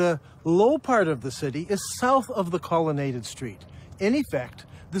 and the low part of the city is south of the colonnaded street. In effect,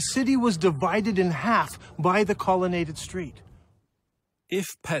 the city was divided in half by the colonnaded street. If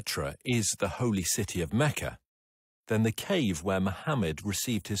Petra is the holy city of Mecca, then the cave where Muhammad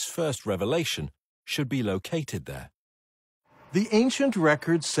received his first revelation should be located there. The ancient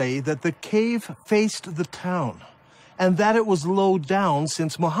records say that the cave faced the town, and that it was low down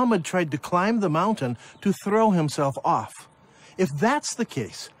since Muhammad tried to climb the mountain to throw himself off. If that's the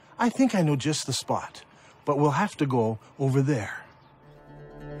case, I think I know just the spot, but we'll have to go over there.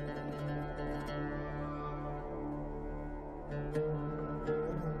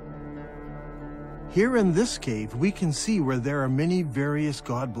 Here in this cave, we can see where there are many various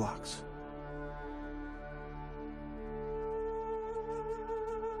god blocks.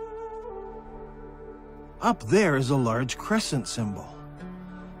 Up there is a large crescent symbol.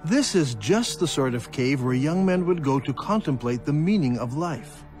 This is just the sort of cave where young men would go to contemplate the meaning of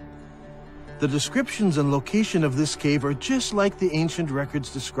life. The descriptions and location of this cave are just like the ancient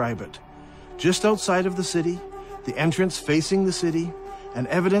records describe it. Just outside of the city, the entrance facing the city, and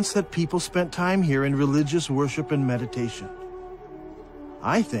evidence that people spent time here in religious worship and meditation.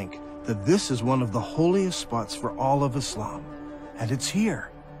 I think that this is one of the holiest spots for all of Islam, and it's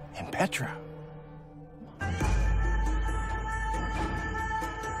here, in Petra.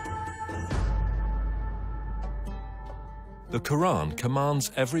 The Quran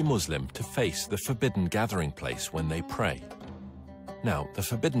commands every Muslim to face the forbidden gathering place when they pray. Now, the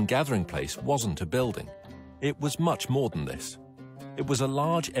forbidden gathering place wasn't a building. It was much more than this. It was a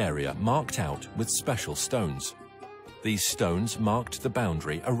large area marked out with special stones. These stones marked the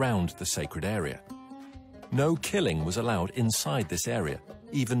boundary around the sacred area. No killing was allowed inside this area.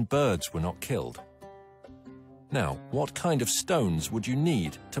 Even birds were not killed. Now, what kind of stones would you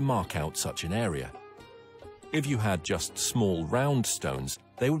need to mark out such an area? If you had just small round stones,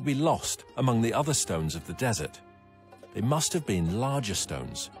 they would be lost among the other stones of the desert. They must have been larger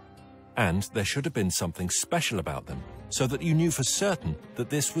stones. And there should have been something special about them, so that you knew for certain that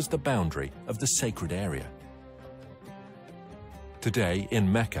this was the boundary of the sacred area. Today, in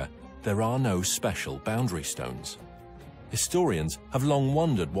Mecca, there are no special boundary stones. Historians have long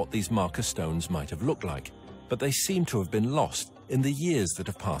wondered what these marker stones might have looked like, but they seem to have been lost in the years that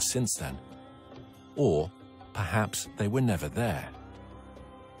have passed since then. Or perhaps they were never there.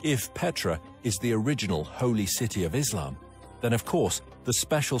 If Petra is the original holy city of Islam, then of course the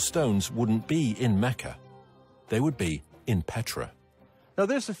special stones wouldn't be in Mecca. They would be in Petra. Now,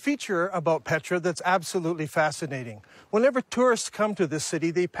 there's a feature about Petra that's absolutely fascinating. Whenever tourists come to this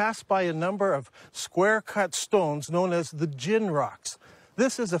city, they pass by a number of square-cut stones known as the Jinn rocks.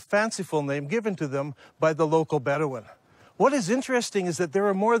 This is a fanciful name given to them by the local Bedouin. What is interesting is that there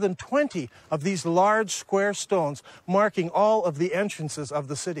are more than 20 of these large square stones marking all of the entrances of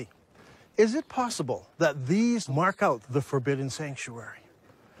the city. Is it possible that these mark out the forbidden sanctuary?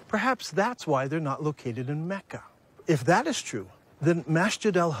 Perhaps that's why they're not located in Mecca. If that is true, then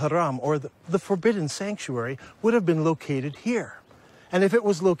Masjid al-Haram, or the forbidden sanctuary, would have been located here. And if it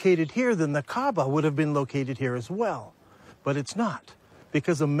was located here, then the Kaaba would have been located here as well. But it's not,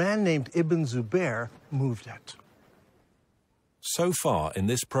 because a man named Ibn Zubair moved it. So far in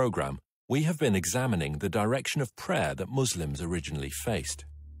this program, we have been examining the direction of prayer that Muslims originally faced.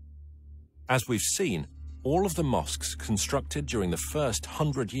 As we've seen, all of the mosques constructed during the first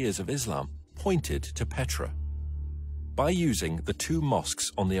 100 years of Islam pointed to Petra. By using the two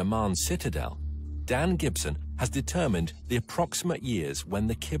mosques on the Amman citadel, Dan Gibson has determined the approximate years when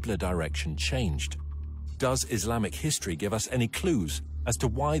the Qibla direction changed. Does Islamic history give us any clues as to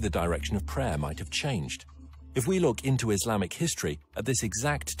why the direction of prayer might have changed? If we look into Islamic history at this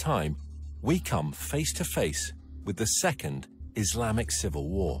exact time, we come face to face with the Second Islamic Civil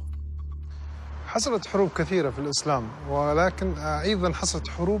War. حصلت حروب كثيرة في الإسلام، ولكن أيضا حصلت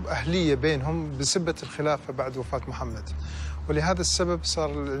حروب أهلية بينهم بسبة الخلافة بعد وفاة محمد، ولهذا السبب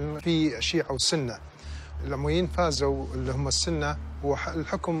صار في شيعة وسنة. الأمويين فازوا اللي هم السنة،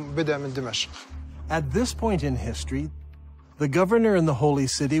 والحكم بدأ من دمشق. At this point in history, the governor in the Holy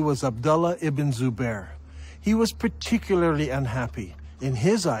City was Abdullah ibn Zubair. He was particularly unhappy. In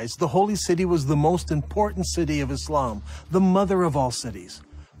his eyes, the Holy City was the most important city of Islam, the mother of all cities.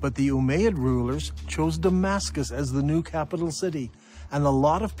 But the Umayyad rulers chose Damascus as the new capital city, and a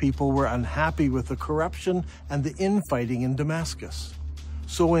lot of people were unhappy with the corruption and the infighting in Damascus.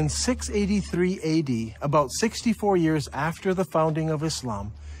 So in 683 AD, about 64 years after the founding of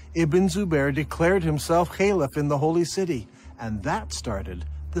Islam, Ibn Zubair declared himself caliph in the Holy City, and that started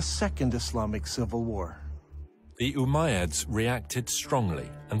the Second Islamic Civil War. The Umayyads reacted strongly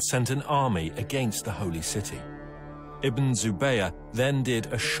and sent an army against the Holy City. Ibn Zubayr then did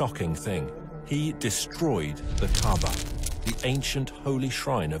a shocking thing. He destroyed the Kaaba, the ancient holy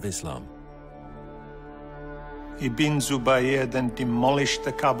shrine of Islam. Ibn Zubayr then demolished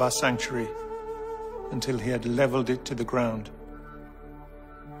the Kaaba sanctuary until he had leveled it to the ground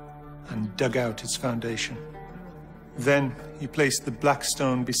and dug out its foundation. Then he placed the black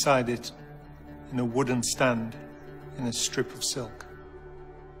stone beside it in a wooden stand in a strip of silk.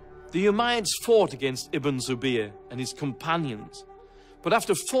 The Umayyads fought against Ibn Zubayr and his companions, but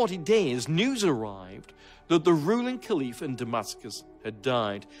after 40 days, news arrived that the ruling caliph in Damascus had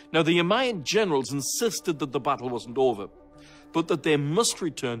died. Now, the Umayyad generals insisted that the battle wasn't over, but that they must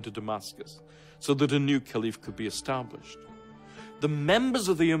return to Damascus so that a new caliph could be established. The members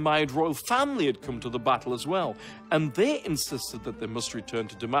of the Umayyad royal family had come to the battle as well, and they insisted that they must return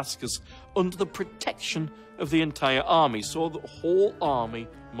to Damascus under the protection of the entire army, so the whole army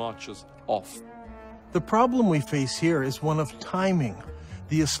marches off. The problem we face here is one of timing.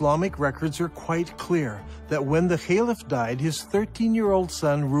 The Islamic records are quite clear that when the Caliph died, his 13-year-old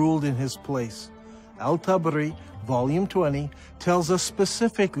son ruled in his place. Al-Tabari, Volume 20, tells us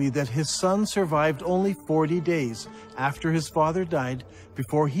specifically that his son survived only 40 days after his father died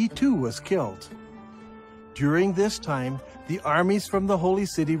before he too was killed. During this time, the armies from the Holy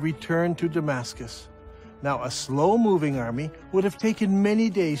City returned to Damascus. Now, a slow-moving army would have taken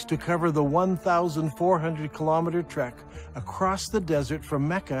many days to cover the 1,400-kilometer trek across the desert from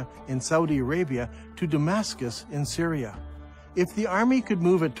Mecca in Saudi Arabia to Damascus in Syria. If the army could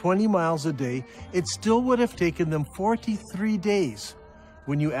move at 20 miles a day, it still would have taken them 43 days.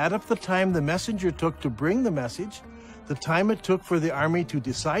 When you add up the time the messenger took to bring the message, the time it took for the army to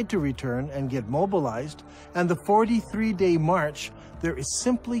decide to return and get mobilized, and the 43-day march, there is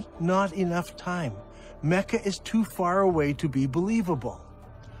simply not enough time. Mecca is too far away to be believable.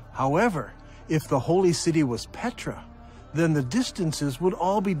 However, if the holy city was Petra, then the distances would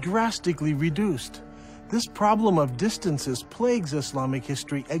all be drastically reduced. This problem of distances plagues Islamic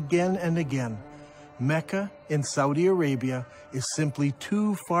history again and again. Mecca in Saudi Arabia is simply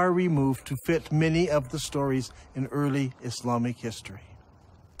too far removed to fit many of the stories in early Islamic history.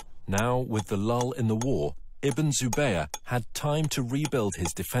 Now, with the lull in the war, Ibn Zubayr had time to rebuild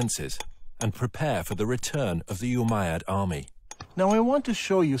his defenses and prepare for the return of the Umayyad army. Now I want to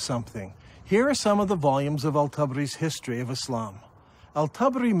show you something. Here are some of the volumes of Al-Tabari's History of Islam.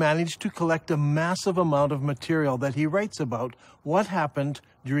 Al-Tabari managed to collect a massive amount of material that he writes about what happened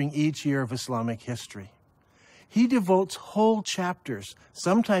during each year of Islamic history. He devotes whole chapters,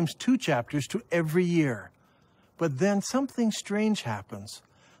 sometimes 2 chapters, to every year. But then something strange happens.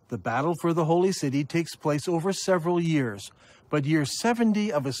 The battle for the Holy City takes place over several years, but year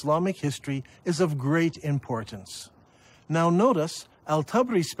 70 of Islamic history is of great importance. Now notice,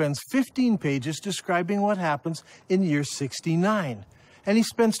 Al-Tabari spends 15 pages describing what happens in year 69. And he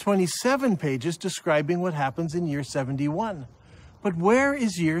spends 27 pages describing what happens in year 71. But where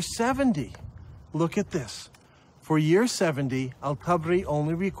is year 70? Look at this. For year 70, Al-Tabari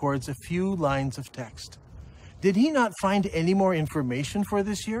only records a few lines of text. Did he not find any more information for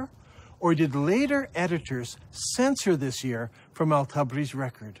this year? Or did later editors censor this year from Al-Tabari's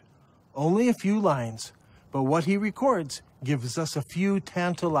record? Only a few lines, but what he records gives us a few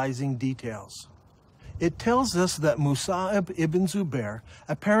tantalizing details. It tells us that Musa'ib ibn Zubair,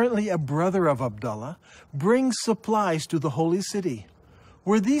 apparently a brother of Abdullah, brings supplies to the Holy City.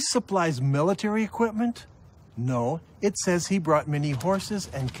 Were these supplies military equipment? No, it says he brought many horses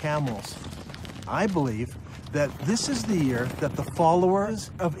and camels. I believe that this is the year that the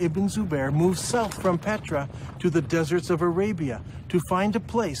followers of Ibn Zubair moved south from Petra to the deserts of Arabia to find a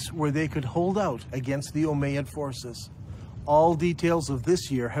place where they could hold out against the Umayyad forces. All details of this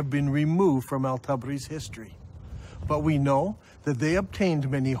year have been removed from Al-Tabari's history. But we know that they obtained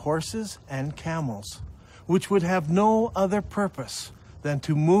many horses and camels, which would have no other purpose than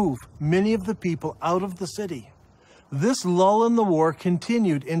to move many of the people out of the city. This lull in the war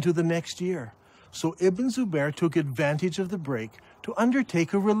continued into the next year, so Ibn Zubair took advantage of the break to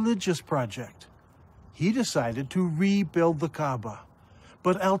undertake a religious project. He decided to rebuild the Kaaba.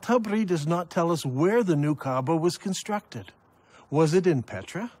 But Al-Tabari does not tell us where the new Kaaba was constructed. Was it in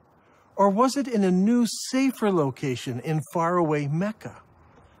Petra? Or was it in a new, safer location in faraway Mecca?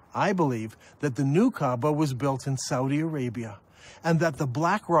 I believe that the new Kaaba was built in Saudi Arabia, and that the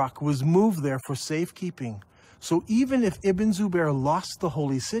black rock was moved there for safekeeping. So even if Ibn Zubair lost the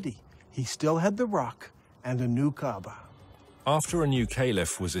holy city, he still had the rock and a new Kaaba. After a new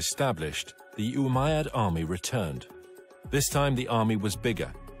caliph was established, the Umayyad army returned. This time the army was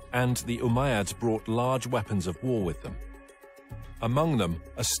bigger, and the Umayyads brought large weapons of war with them. Among them,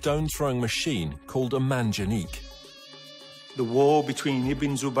 a stone-throwing machine called a manjanik. The war between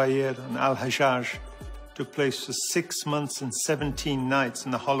Ibn Zubayr and Al-Hajjaj took place for 6 months and 17 nights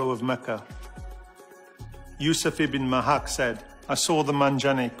in the hollow of Mecca. Yusuf ibn Mahak said, "I saw the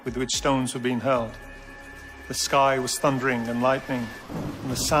manjanik with which stones were being hurled. The sky was thundering and lightning,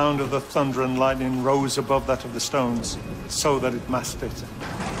 and the sound of the thunder and lightning rose above that of the stones, so that it masked it."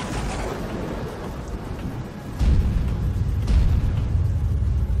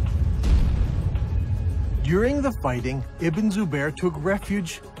 During the fighting, Ibn Zubair took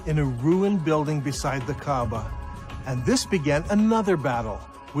refuge in a ruined building beside the Kaaba, and this began another battle,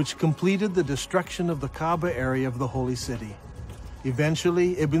 which completed the destruction of the Kaaba area of the Holy City.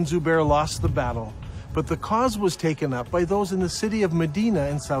 Eventually, Ibn Zubair lost the battle, but the cause was taken up by those in the city of Medina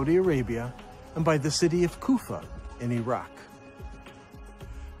in Saudi Arabia and by the city of Kufa in Iraq.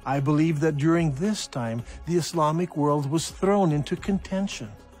 I believe that during this time, the Islamic world was thrown into contention.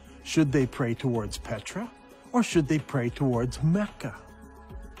 Should they pray towards Petra, or should they pray towards Mecca?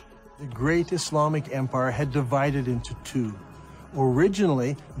 The great Islamic empire had divided into two.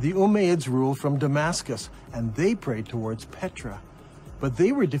 Originally, the Umayyads ruled from Damascus, and they prayed towards Petra. But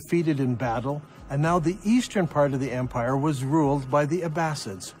they were defeated in battle, and now the eastern part of the empire was ruled by the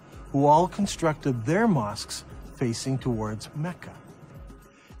Abbasids, who all constructed their mosques facing towards Mecca.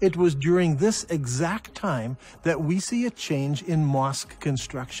 It was during this exact time that we see a change in mosque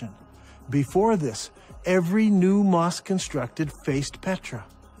construction. Before this, every new mosque constructed faced Petra.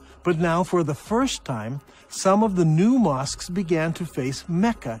 But now, for the first time, some of the new mosques began to face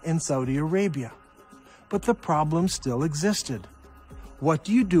Mecca in Saudi Arabia. But the problem still existed. What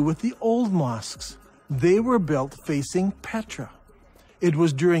do you do with the old mosques? They were built facing Petra. It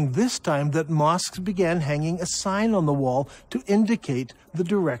was during this time that mosques began hanging a sign on the wall to indicate the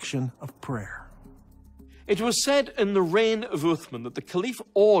direction of prayer. It was said in the reign of Uthman that the Caliph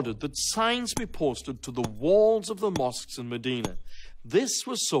ordered that signs be posted to the walls of the mosques in Medina. This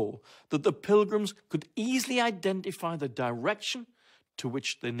was so that the pilgrims could easily identify the direction to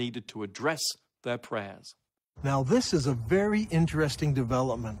which they needed to address their prayers. Now, this is a very interesting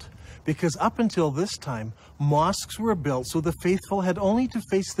development, because up until this time, mosques were built so the faithful had only to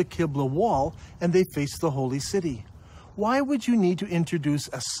face the Qibla wall and they faced the holy city. Why would you need to introduce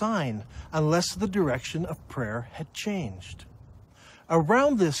a sign unless the direction of prayer had changed?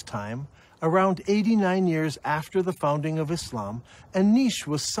 Around this time, around 89 years after the founding of Islam, a niche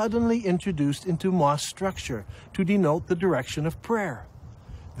was suddenly introduced into mosque structure to denote the direction of prayer.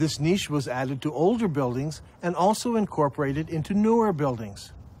 This niche was added to older buildings and also incorporated into newer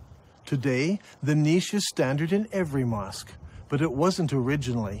buildings. Today, the niche is standard in every mosque, but it wasn't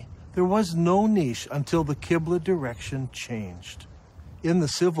originally. There was no niche until the Qibla direction changed. In the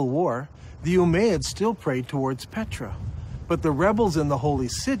Civil War, the Umayyads still prayed towards Petra, but the rebels in the Holy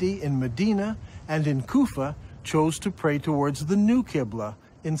City in Medina and in Kufa chose to pray towards the new Qibla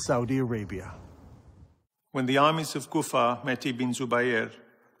in Saudi Arabia. When the armies of Kufa met Ibn Zubayr,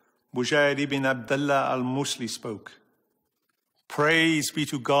 Bujair ibn Abdullah al-Musli spoke. Praise be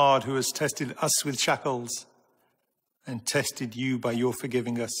to God who has tested us with shackles and tested you by your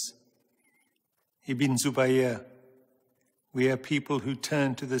forgiving us. Ibn Zubayr, we are people who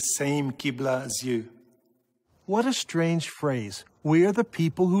turn to the same Qibla as you. What a strange phrase. We are the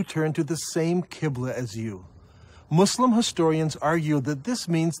people who turn to the same Qibla as you. Muslim historians argue that this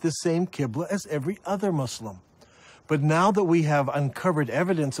means the same Qibla as every other Muslim. But now that we have uncovered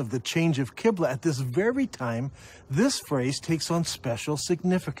evidence of the change of Qibla at this very time, this phrase takes on special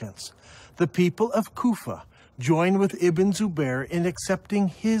significance. The people of Kufa join with Ibn Zubayr in accepting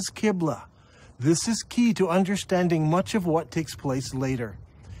his Qibla. This is key to understanding much of what takes place later.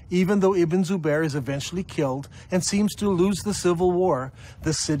 Even though Ibn Zubayr is eventually killed and seems to lose the civil war,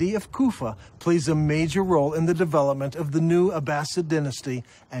 the city of Kufa plays a major role in the development of the new Abbasid dynasty,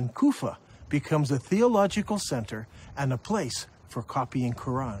 and Kufa becomes a theological center and a place for copying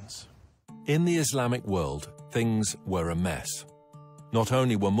Qurans. In the Islamic world, things were a mess. Not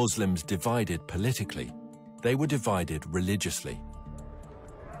only were Muslims divided politically, they were divided religiously.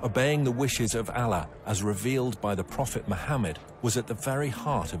 Obeying the wishes of Allah as revealed by the Prophet Muhammad was at the very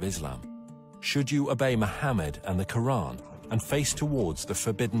heart of Islam. Should you obey Muhammad and the Quran and face towards the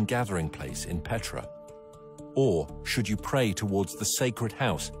forbidden gathering place in Petra? Or should you pray towards the sacred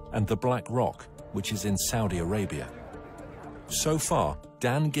house and the Black Rock, which is in Saudi Arabia? So far,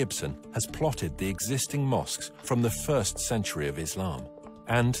 Dan Gibson has plotted the existing mosques from the 1st century of Islam,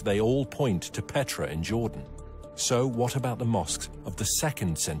 and they all point to Petra in Jordan. So what about the mosques of the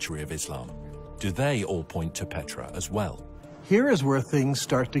 2nd century of Islam? Do they all point to Petra as well? Here is where things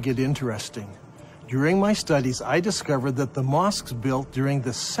start to get interesting. During my studies, I discovered that the mosques built during the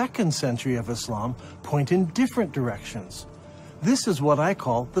 2nd century of Islam point in different directions. This is what I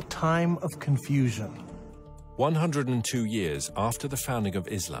call the time of confusion. 102 years after the founding of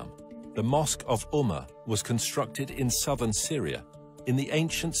Islam, the Mosque of Ummah was constructed in southern Syria, in the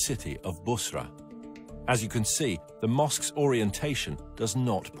ancient city of Busra. As you can see, the mosque's orientation does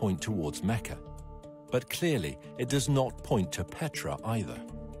not point towards Mecca. But clearly, it does not point to Petra either.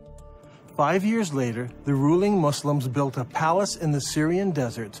 5 years later, the ruling Muslims built a palace in the Syrian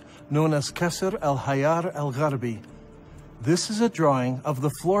desert known as Qasr al-Hayar al-Gharbi. This is a drawing of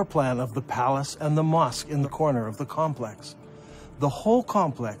the floor plan of the palace and the mosque in the corner of the complex. The whole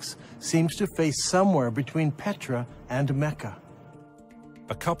complex seems to face somewhere between Petra and Mecca.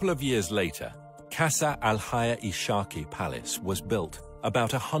 A couple of years later, Qasr al-Hayar-i-Shaki Palace was built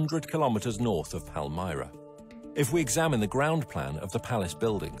about 100 kilometers north of Palmyra. If we examine the ground plan of the palace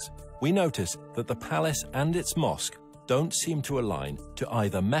buildings, we notice that the palace and its mosque don't seem to align to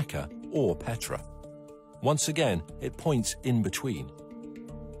either Mecca or Petra. Once again, it points in between.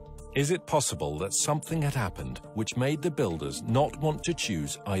 Is it possible that something had happened which made the builders not want to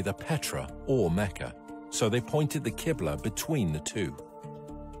choose either Petra or Mecca, so they pointed the Qibla between the two?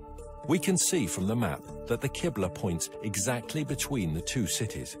 We can see from the map that the Qibla points exactly between the two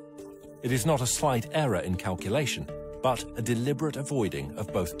cities. It is not a slight error in calculation, but a deliberate avoiding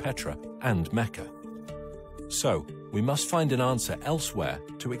of both Petra and Mecca. So, we must find an answer elsewhere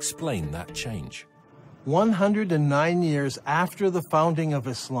to explain that change. 109 years after the founding of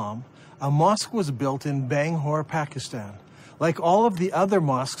Islam, a mosque was built in Bangalore, Pakistan. Like all of the other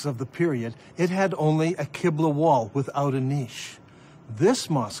mosques of the period, it had only a Qibla wall without a niche. This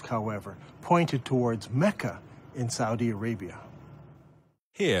mosque, however, pointed towards Mecca in Saudi Arabia.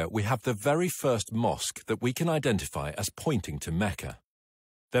 Here we have the very first mosque that we can identify as pointing to Mecca.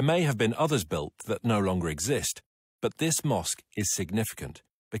 There may have been others built that no longer exist, but this mosque is significant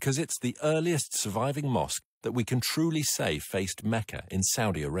because it's the earliest surviving mosque that we can truly say faced Mecca in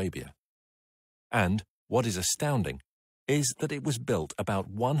Saudi Arabia. And what is astounding is that it was built about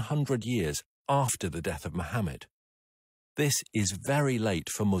 100 years after the death of Muhammad. This is very late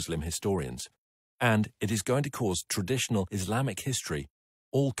for Muslim historians, and it is going to cause traditional Islamic history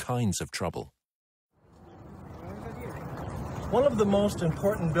all kinds of trouble. One of the most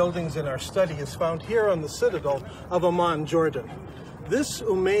important buildings in our study is found here on the citadel of Amman, Jordan. This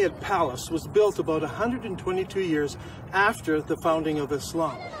Umayyad palace was built about 122 years after the founding of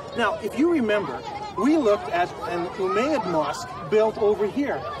Islam. Now, if you remember, we looked at an Umayyad mosque built over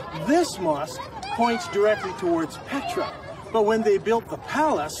here. This mosque points directly towards Petra, but when they built the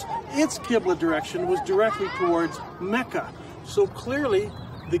palace, its Qibla direction was directly towards Mecca. So clearly,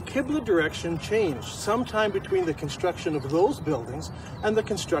 the Qibla direction changed sometime between the construction of those buildings and the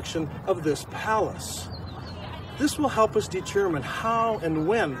construction of this palace. This will help us determine how and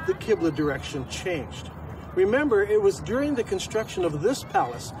when the Qibla direction changed. Remember, it was during the construction of this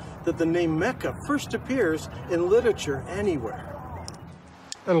palace that the name Mecca first appears in literature anywhere.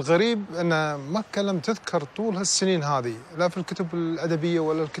 الغريب أن مكة لم تذكر طول هالسنين هذه لا في الكتب الأدبية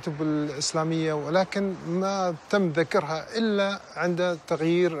ولا الكتب الإسلامية، ولكن ما تم ذكرها إلا عند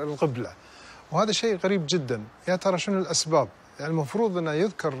تغيير القبلة، وهذا شيء غريب جدا. يا ترى شنو الأسباب؟ يعني المفروض أنه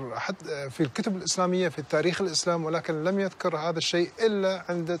يذكر حتى في الكتب الإسلامية في تاريخ الإسلام، ولكن لم يذكر هذا الشيء إلا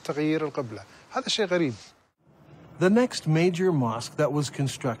عند تغيير القبلة. هذا شيء غريب. The next major mosque that was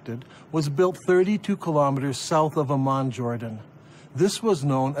constructed was built 32 kilometers south of Amman, Jordan. This was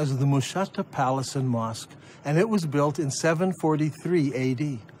known as the Mushatta Palace and Mosque, and it was built in 743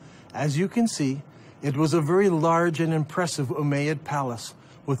 AD. As you can see, it was a very large and impressive Umayyad palace,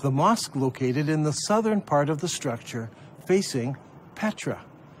 with the mosque located in the southern part of the structure, facing Petra.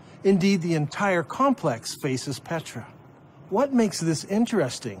 Indeed, the entire complex faces Petra. What makes this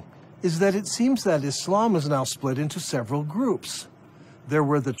interesting is that it seems that Islam is now split into several groups. There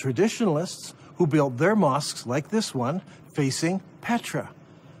were the traditionalists, who built their mosques like this one, facing Petra.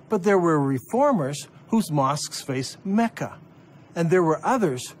 But there were reformers whose mosques face Mecca. And there were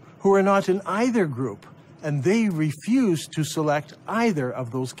others who were not in either group, and they refused to select either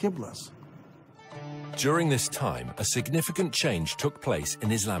of those qiblas. During this time, a significant change took place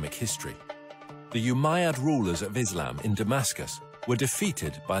in Islamic history. The Umayyad rulers of Islam in Damascus were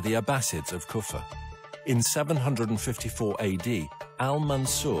defeated by the Abbasids of Kufa. In 754 AD,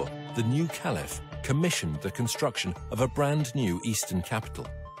 Al-Mansur, the new caliph, commissioned the construction of a brand new eastern capital,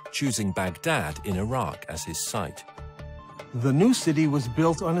 choosing Baghdad in Iraq as his site. The new city was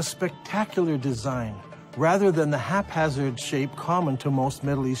built on a spectacular design. Rather than the haphazard shape common to most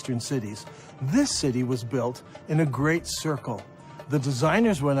Middle Eastern cities, this city was built in a great circle. The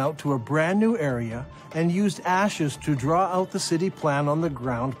designers went out to a brand new area and used ashes to draw out the city plan on the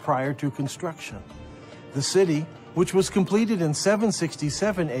ground prior to construction. The city, which was completed in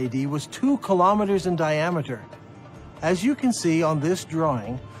 767 AD, was 2 kilometers in diameter. As you can see on this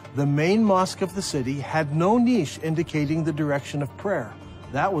drawing, the main mosque of the city had no niche indicating the direction of prayer.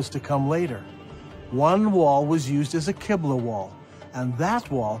 That was to come later. One wall was used as a Qibla wall, and that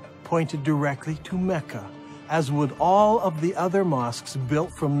wall pointed directly to Mecca, as would all of the other mosques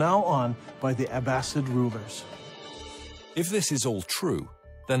built from now on by the Abbasid rulers. If this is all true,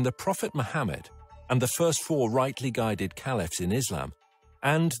 then the Prophet Muhammad and the first 4 rightly guided caliphs in Islam,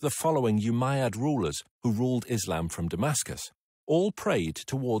 and the following Umayyad rulers who ruled Islam from Damascus, all prayed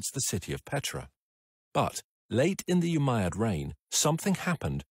towards the city of Petra. But late in the Umayyad reign, something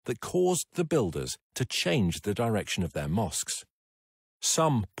happened that caused the builders to change the direction of their mosques.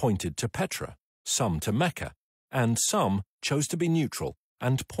 Some pointed to Petra, some to Mecca, and some chose to be neutral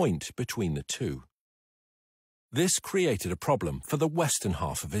and point between the two. This created a problem for the western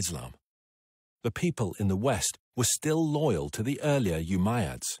half of Islam. The people in the West were still loyal to the earlier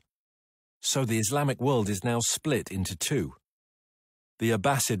Umayyads, So the Islamic world is now split into two. The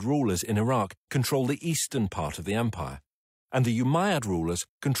Abbasid rulers in Iraq control the eastern part of the empire, and the Umayyad rulers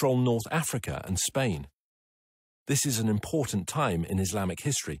control North Africa and Spain. This is an important time in Islamic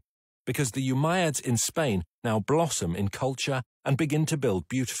history, because the Umayyads in Spain now blossom in culture and begin to build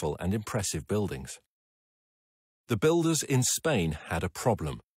beautiful and impressive buildings. The builders in Spain had a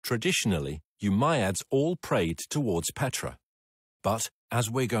problem. Traditionally, Umayyads all prayed towards Petra. But, as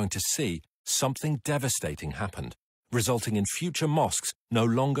we're going to see, something devastating happened, resulting in future mosques no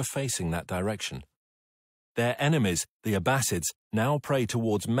longer facing that direction. Their enemies, the Abbasids, now pray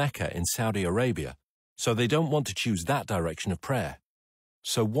towards Mecca in Saudi Arabia, so they don't want to choose that direction of prayer.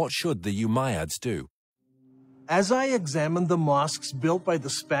 So what should the Umayyads do? As I examined the mosques built by the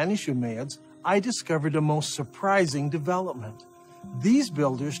Spanish Umayyads, I discovered a most surprising development. These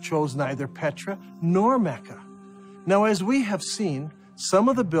builders chose neither Petra nor Mecca. Now, as we have seen, some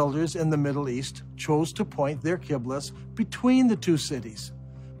of the builders in the Middle East chose to point their qiblas between the two cities.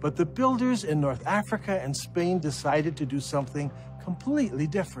 But the builders in North Africa and Spain decided to do something completely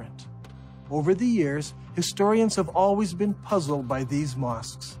different. Over the years, historians have always been puzzled by these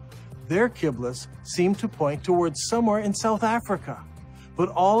mosques. Their qiblas seem to point towards somewhere in South Africa, but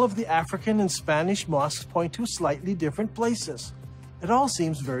all of the African and Spanish mosques point to slightly different places. It all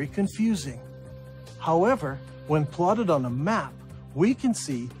seems very confusing. However, when plotted on a map, we can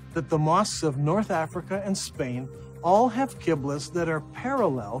see that the mosques of North Africa and Spain all have qiblas that are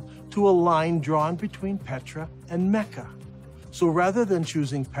parallel to a line drawn between Petra and Mecca. So rather than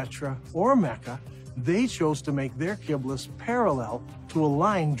choosing Petra or Mecca, they chose to make their qiblas parallel to a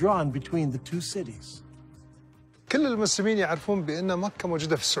line drawn between the two cities. كل المسلمين يعرفون بأن مكة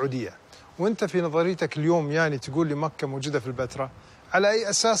موجودة في السعودية، وأنت في نظريتك اليوم يعني تقول لي مكة موجودة في البتراء، على أي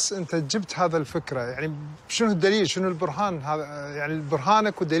أساس أنت جبت هذا الفكرة؟ يعني شنو الدليل؟ شنو البرهان هذا؟ يعني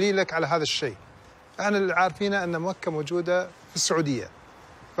برهانك ودليلك على هذا الشيء؟ احنا اللي عارفين أن مكة موجودة في السعودية،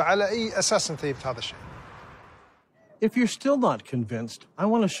 فعلى أي أساس أنت جبت هذا الشيء؟ If you're still not convinced, I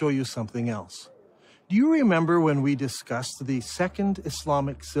want to show you something else. Do you remember when we discussed the Second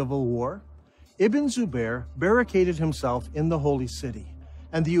Islamic Civil War? Ibn Zubair barricaded himself in the Holy City,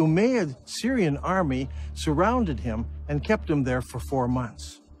 and the Umayyad Syrian army surrounded him and kept him there for 4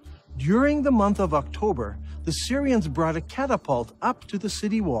 months. During the month of October, the Syrians brought a catapult up to the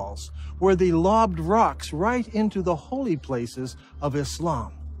city walls, where they lobbed rocks right into the holy places of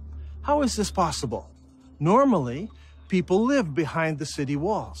Islam. How is this possible? Normally, people live behind the city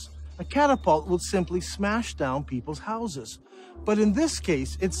walls. A catapult would simply smash down people's houses. But in this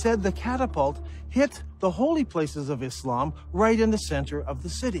case, it said the catapult hit the holy places of Islam right in the center of the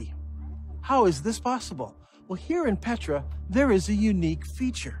city. How is this possible? Well, here in Petra, there is a unique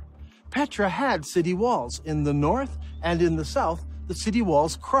feature. Petra had city walls. In the north and in the south, the city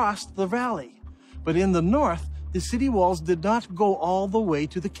walls crossed the valley. But in the north, the city walls did not go all the way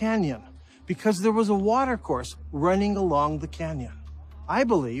to the canyon, because there was a watercourse running along the canyon. I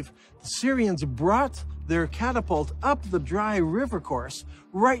believe the Syrians brought their catapult up the dry river course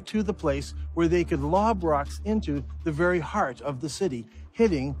right to the place where they could lob rocks into the very heart of the city,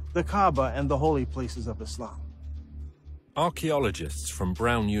 hitting the Kaaba and the holy places of Islam. Archaeologists from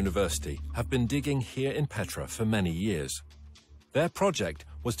Brown University have been digging here in Petra for many years. Their project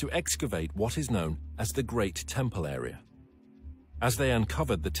was to excavate what is known as the Great Temple area. As they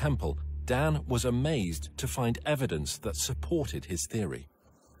uncovered the temple, Dan was amazed to find evidence that supported his theory.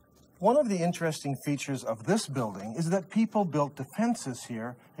 One of the interesting features of this building is that people built defenses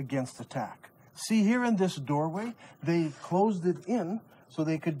here against attack. See, here in this doorway, they closed it in so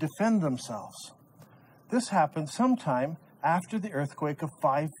they could defend themselves. This happened sometime after the earthquake of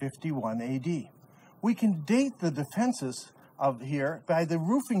 551 AD. We can date the defenses of here by the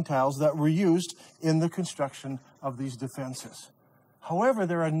roofing tiles that were used in the construction of these defenses. However,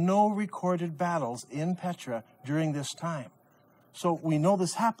 there are no recorded battles in Petra during this time. So we know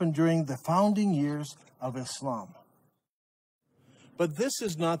this happened during the founding years of Islam. But this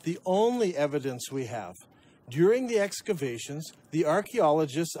is not the only evidence we have. During the excavations, the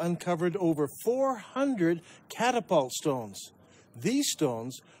archaeologists uncovered over 400 catapult stones. These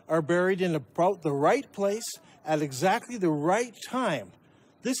stones are buried in about the right place at exactly the right time.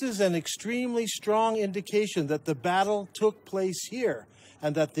 This is an extremely strong indication that the battle took place here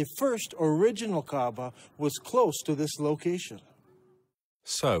and that the first original Kaaba was close to this location.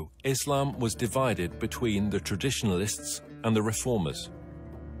 So, Islam was divided between the traditionalists and the reformers.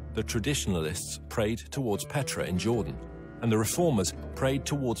 The traditionalists prayed towards Petra in Jordan, and the reformers prayed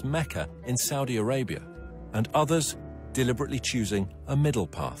towards Mecca in Saudi Arabia, and others deliberately choosing a middle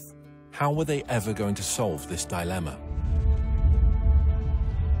path. How were they ever going to solve this dilemma?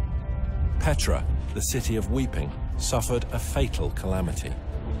 Petra, the city of weeping, suffered a fatal calamity.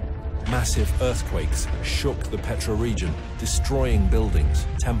 Massive earthquakes shook the Petra region, destroying buildings,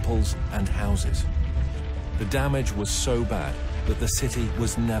 temples, and houses. The damage was so bad that the city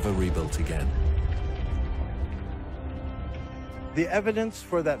was never rebuilt again. The evidence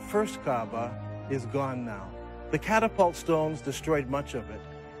for that first Kaaba is gone now. The catapult stones destroyed much of it.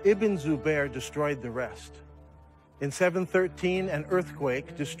 Ibn Zubair destroyed the rest. In 713, an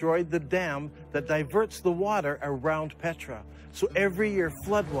earthquake destroyed the dam that diverts the water around Petra. So every year,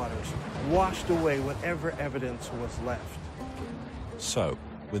 floodwaters washed away whatever evidence was left. So,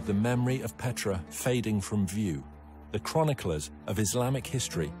 with the memory of Petra fading from view, the chroniclers of Islamic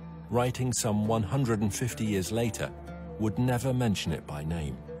history, writing some 150 years later, would never mention it by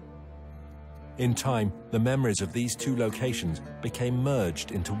name. In time, the memories of these two locations became merged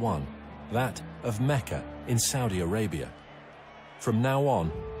into one, that of Mecca in Saudi Arabia. From now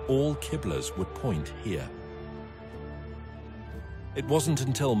on, all Qiblas would point here. It wasn't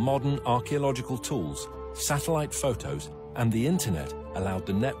until modern archaeological tools, satellite photos, and the internet allowed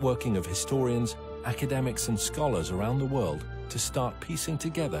the networking of historians, academics, and scholars around the world to start piecing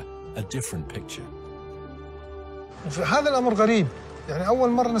together a different picture. هذا الأمر غريب، يعني أول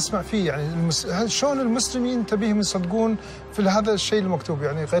مرة نسمع فيه، يعني شلون المسلمين تبيهم يصدقون في هذا الشيء المكتوب،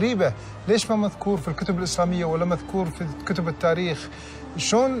 يعني غريبة، ليش ما مذكور في الكتب الإسلامية ولا مذكور في كتب التاريخ؟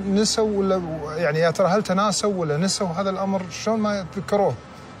 شلون نسوا ولا يعني يا ترى هل تناسوا ولا نسوا هذا الأمر؟ شلون ما ذكروه؟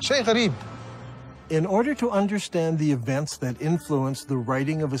 شيء غريب. In order to understand the events that influenced the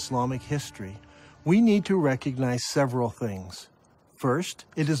writing of Islamic history, we need to recognize several things. First,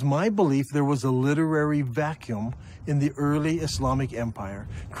 it is my belief there was a literary vacuum in the early Islamic empire,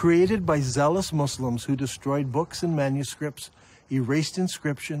 created by zealous Muslims who destroyed books and manuscripts, erased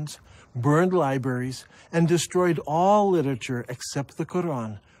inscriptions, burned libraries, and destroyed all literature except the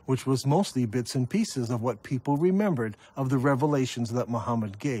Quran, which was mostly bits and pieces of what people remembered of the revelations that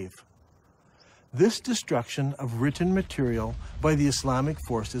Muhammad gave. This destruction of written material by the Islamic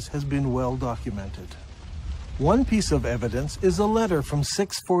forces has been well documented. One piece of evidence is a letter from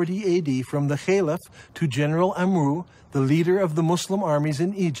 640 AD from the Caliph to General Amru, the leader of the Muslim armies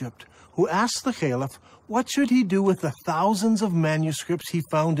in Egypt, who asked the Caliph what should he do with the thousands of manuscripts he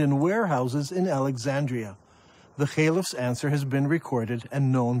found in warehouses in Alexandria. The Caliph's answer has been recorded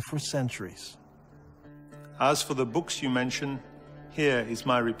and known for centuries. As for the books you mention, here is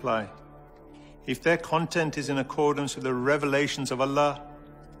my reply. If their content is in accordance with the revelations of Allah,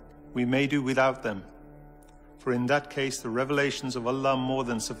 we may do without them. For in that case, the revelations of Allah more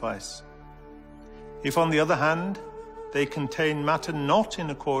than suffice. If, on the other hand, they contain matter not in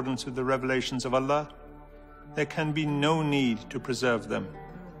accordance with the revelations of Allah, there can be no need to preserve them.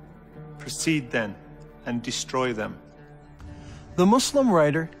 Proceed then and destroy them. The Muslim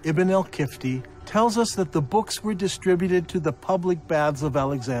writer Ibn al-Kifti tells us that the books were distributed to the public baths of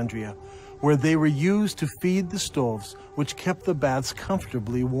Alexandria, where they were used to feed the stoves, which kept the baths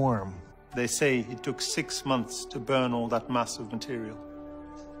comfortably warm. They say it took 6 months to burn all that mass of material.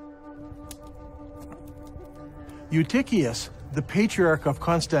 Eutychius, the Patriarch of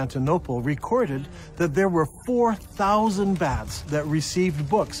Constantinople, recorded that there were 4,000 baths that received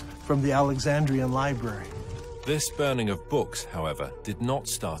books from the Alexandrian library. This burning of books, however, did not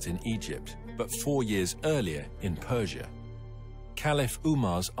start in Egypt, but 4 years earlier in Persia. Caliph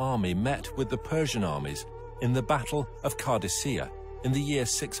Umar's army met with the Persian armies in the Battle of Qadisiyah in the year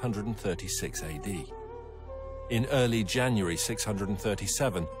 636 AD. In early January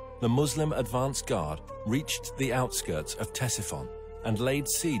 637, the Muslim advance guard reached the outskirts of Ctesiphon and laid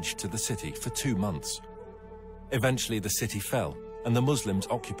siege to the city for 2 months. Eventually the city fell and the Muslims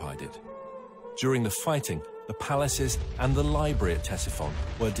occupied it. During the fighting, the palaces and the library at Ctesiphon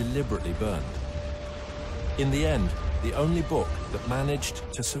were deliberately burned. In the end, the only book that managed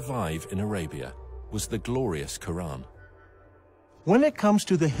to survive in Arabia was the glorious Quran. When it comes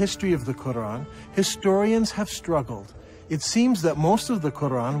to the history of the Quran, historians have struggled. It seems that most of the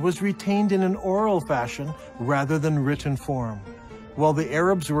Quran was retained in an oral fashion rather than written form. While the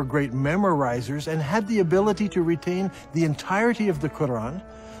Arabs were great memorizers and had the ability to retain the entirety of the Quran,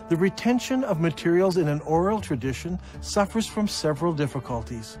 the retention of materials in an oral tradition suffers from several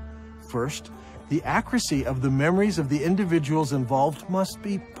difficulties. First, the accuracy of the memories of the individuals involved must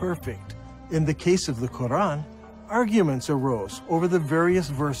be perfect. In the case of the Quran, arguments arose over the various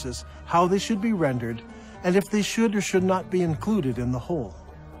verses, how they should be rendered, and if they should or should not be included in the whole.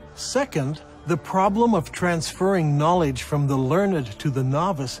 Second, the problem of transferring knowledge from the learned to the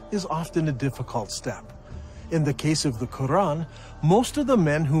novice is often a difficult step. In the case of the Quran, most of the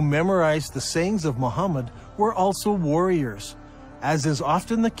men who memorized the sayings of Muhammad were also warriors. As is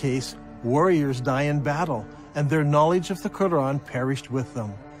often the case, Warriors die in battle, and their knowledge of the Quran perished with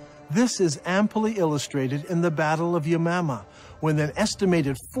them. This is amply illustrated in the Battle of Yamama, when an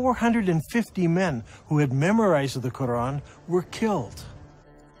estimated 450 men who had memorized the Quran were killed.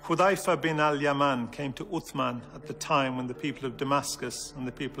 Hudayfa bin al-Yaman came to Uthman at the time when the people of Damascus and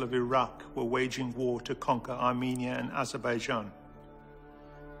the people of Iraq were waging war to conquer Armenia and Azerbaijan.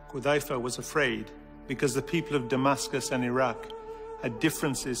 Hudayfa was afraid because the people of Damascus and Iraq had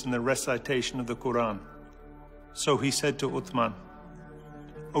differences in the recitation of the Quran. So he said to Uthman,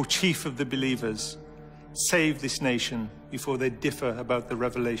 "O chief of the believers, save this nation before they differ about the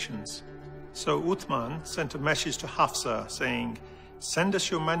revelations." So Uthman sent a message to Hafsa saying, "Send us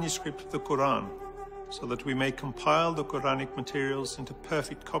your manuscript of the Quran so that we may compile the Quranic materials into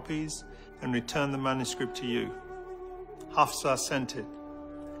perfect copies and return the manuscript to you." Hafsa sent it.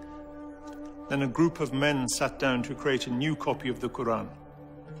 Then a group of men sat down to create a new copy of the Quran.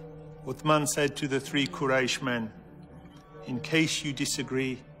 Uthman said to the 3 Quraysh men, "In case you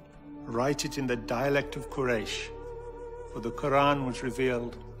disagree, write it in the dialect of Quraysh, for the Quran was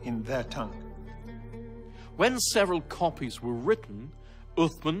revealed in their tongue." When several copies were written,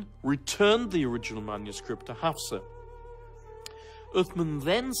 Uthman returned the original manuscript to Hafsa. Uthman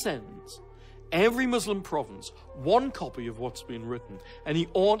then sends every Muslim province one copy of what's been written, and he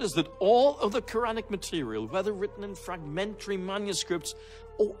orders that all of the Quranic material, whether written in fragmentary manuscripts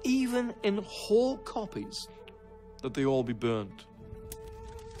or even in whole copies, that they all be burned.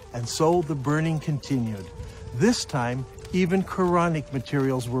 And so the burning continued. This time, even Quranic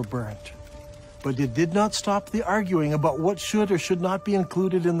materials were burnt. But it did not stop the arguing about what should or should not be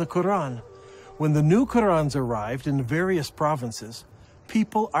included in the Quran. When the new Qurans arrived in various provinces,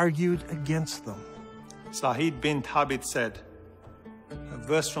 people argued against them. Sa'id bin Thabit said, "A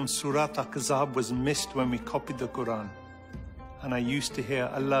verse from Surah Al-Ahzab was missed when we copied the Quran, and I used to hear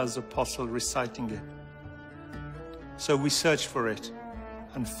Allah's apostle reciting it. So we searched for it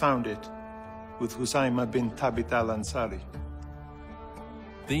and found it with Huzayma bin Thabit al-Ansari."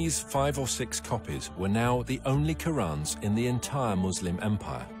 These 5 or 6 copies were now the only Qurans in the entire Muslim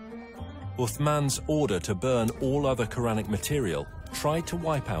empire. Uthman's order to burn all other Quranic material tried to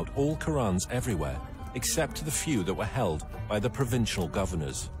wipe out all Qurans everywhere, except the few that were held by the provincial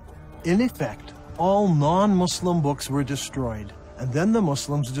governors. In effect, all non-Muslim books were destroyed, and then the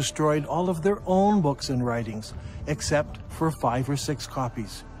Muslims destroyed all of their own books and writings, except for 5 or 6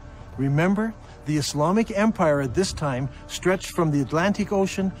 copies. Remember, the Islamic Empire at this time stretched from the Atlantic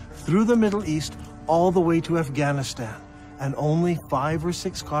Ocean through the Middle East all the way to Afghanistan, and only 5 or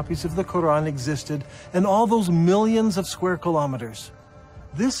 6 copies of the Quran existed in all those millions of square kilometers.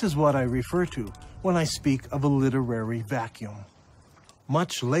 This is what I refer to when I speak of a literary vacuum.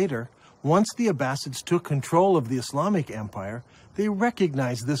 Much later, once the Abbasids took control of the Islamic Empire, they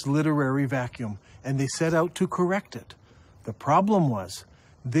recognized this literary vacuum and they set out to correct it. The problem was,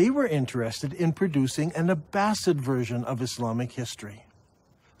 they were interested in producing an Abbasid version of Islamic history.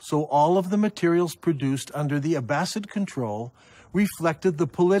 So all of the materials produced under the Abbasid control reflected the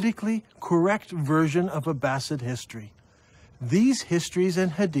politically correct version of Abbasid history. These histories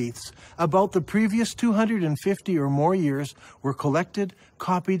and hadiths about the previous 250 or more years were collected,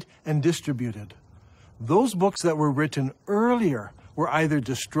 copied, and distributed. Those books that were written earlier were either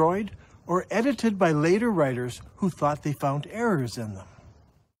destroyed or edited by later writers who thought they found errors in them.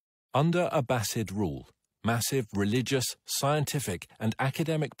 Under Abbasid rule, massive religious, scientific, and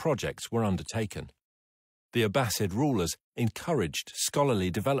academic projects were undertaken. The Abbasid rulers encouraged scholarly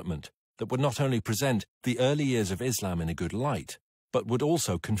development that would not only present the early years of Islam in a good light, but would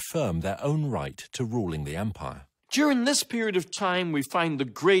also confirm their own right to ruling the empire. During this period of time, we find the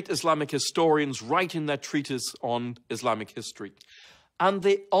great Islamic historians writing their treatise on Islamic history, and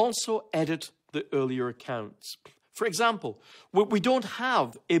they also edit the earlier accounts. For example, we don't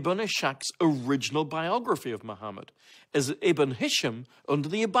have Ibn Ishaq's original biography of Muhammad, as Ibn Hisham, under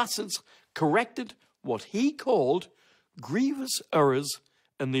the Abbasids, corrected what he called grievous errors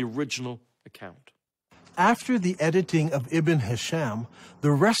in the original account. After the editing of Ibn Hisham,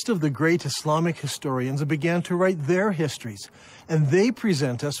 the rest of the great Islamic historians began to write their histories, and they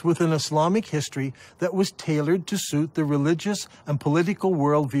present us with an Islamic history that was tailored to suit the religious and political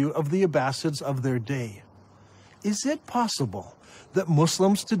worldview of the Abbasids of their day. Is it possible that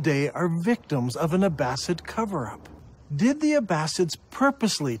Muslims today are victims of an Abbasid cover-up? Did the Abbasids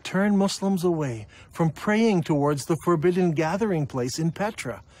purposely turn Muslims away from praying towards the forbidden gathering place in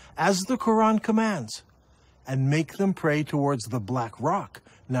Petra, as the Quran commands, and make them pray towards the Black Rock,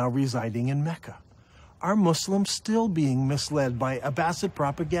 now residing in Mecca? Are Muslims still being misled by Abbasid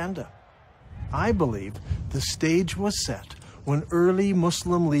propaganda? I believe the stage was set when early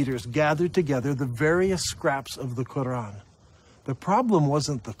Muslim leaders gathered together the various scraps of the Quran. The problem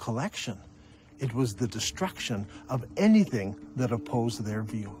wasn't the collection, it was the destruction of anything that opposed their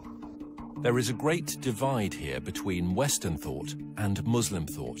view. There is a great divide here between Western thought and Muslim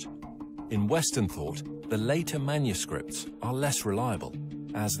thought. In Western thought, the later manuscripts are less reliable,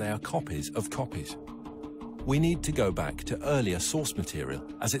 as they are copies of copies. We need to go back to earlier source material,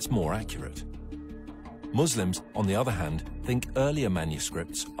 as it's more accurate. Muslims, on the other hand, think earlier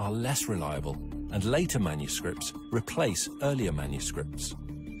manuscripts are less reliable, and later manuscripts replace earlier manuscripts.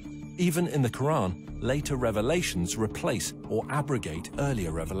 Even in the Quran, later revelations replace or abrogate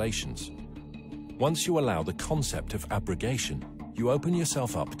earlier revelations. Once you allow the concept of abrogation, you open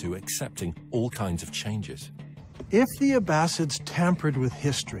yourself up to accepting all kinds of changes. If the Abbasids tampered with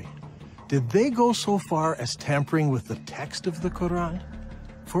history, did they go so far as tampering with the text of the Quran?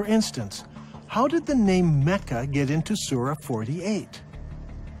 For instance, how did the name Mecca get into Surah 48?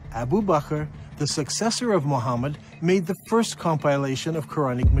 Abu Bakr, the successor of Muhammad, made the first compilation of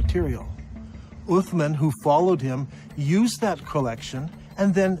Quranic material. Uthman, who followed him, used that collection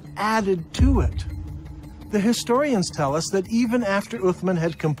and then added to it. The historians tell us that even after Uthman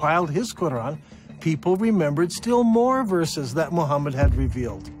had compiled his Quran, people remembered still more verses that Muhammad had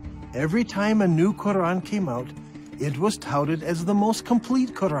revealed. Every time a new Quran came out, it was touted as the most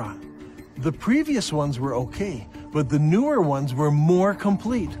complete Quran. The previous ones were okay, but the newer ones were more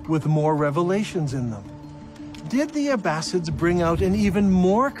complete, with more revelations in them. Did the Abbasids bring out an even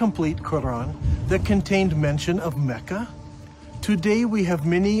more complete Quran that contained mention of Mecca? Today we have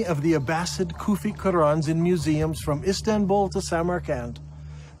many of the Abbasid Kufi Qurans in museums from Istanbul to Samarkand.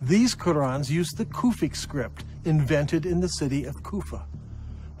 These Qurans use the Kufic script invented in the city of Kufa.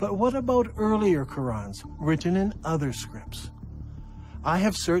 But what about earlier Qurans written in other scripts? I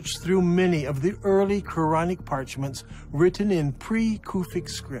have searched through many of the early Quranic parchments written in pre-Kufic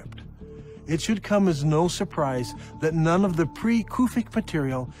script. It should come as no surprise that none of the pre-Kufic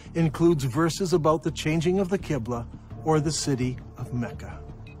material includes verses about the changing of the Qibla or the city of Mecca.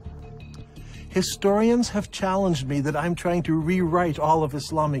 Historians have challenged me that I'm trying to rewrite all of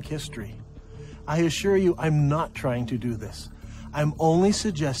Islamic history. I assure you I'm not trying to do this. I'm only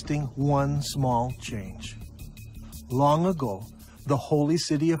suggesting one small change. Long ago, the holy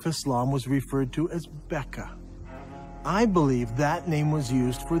city of Islam was referred to as Becca. I believe that name was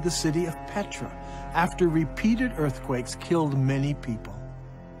used for the city of Petra after repeated earthquakes killed many people.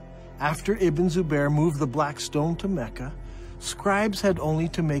 After Ibn Zubair moved the black stone to Mecca, scribes had only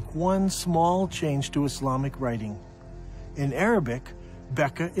to make one small change to Islamic writing. In Arabic,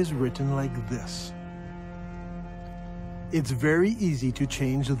 Becca is written like this. It's very easy to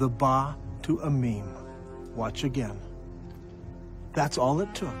change the ba to a mim. Watch again. That's all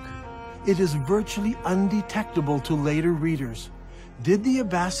it took. It is virtually undetectable to later readers. Did the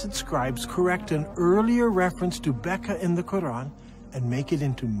Abbasid scribes correct an earlier reference to Becca in the Quran and make it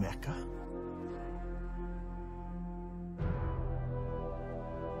into Mecca?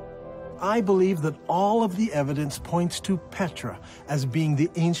 I believe that all of the evidence points to Petra as being the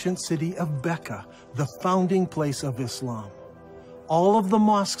ancient city of Becca, the founding place of Islam. All of the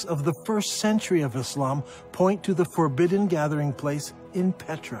mosques of the first century of Islam point to the forbidden gathering place in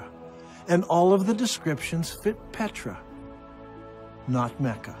Petra, and all of the descriptions fit Petra, not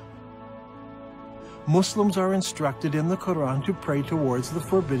Mecca. Muslims are instructed in the Quran to pray towards the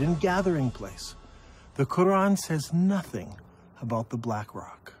forbidden gathering place. The Quran says nothing about the Black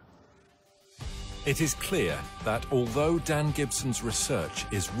Rock. It is clear that although Dan Gibson's research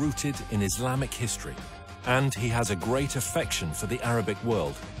is rooted in Islamic history, and he has a great affection for the Arabic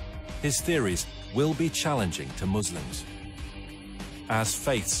world, his theories will be challenging to Muslims. As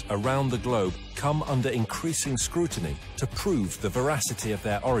faiths around the globe come under increasing scrutiny to prove the veracity of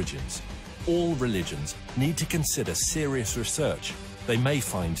their origins, all religions need to consider serious research they may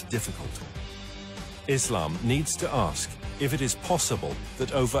find difficult. Islam needs to ask if it is possible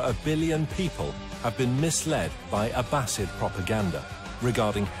that over 1 billion people have been misled by Abbasid propaganda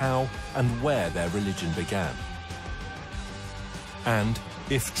regarding how and where their religion began. And,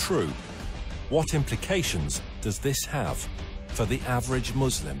 if true, what implications does this have for the average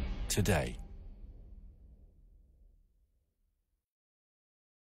Muslim today?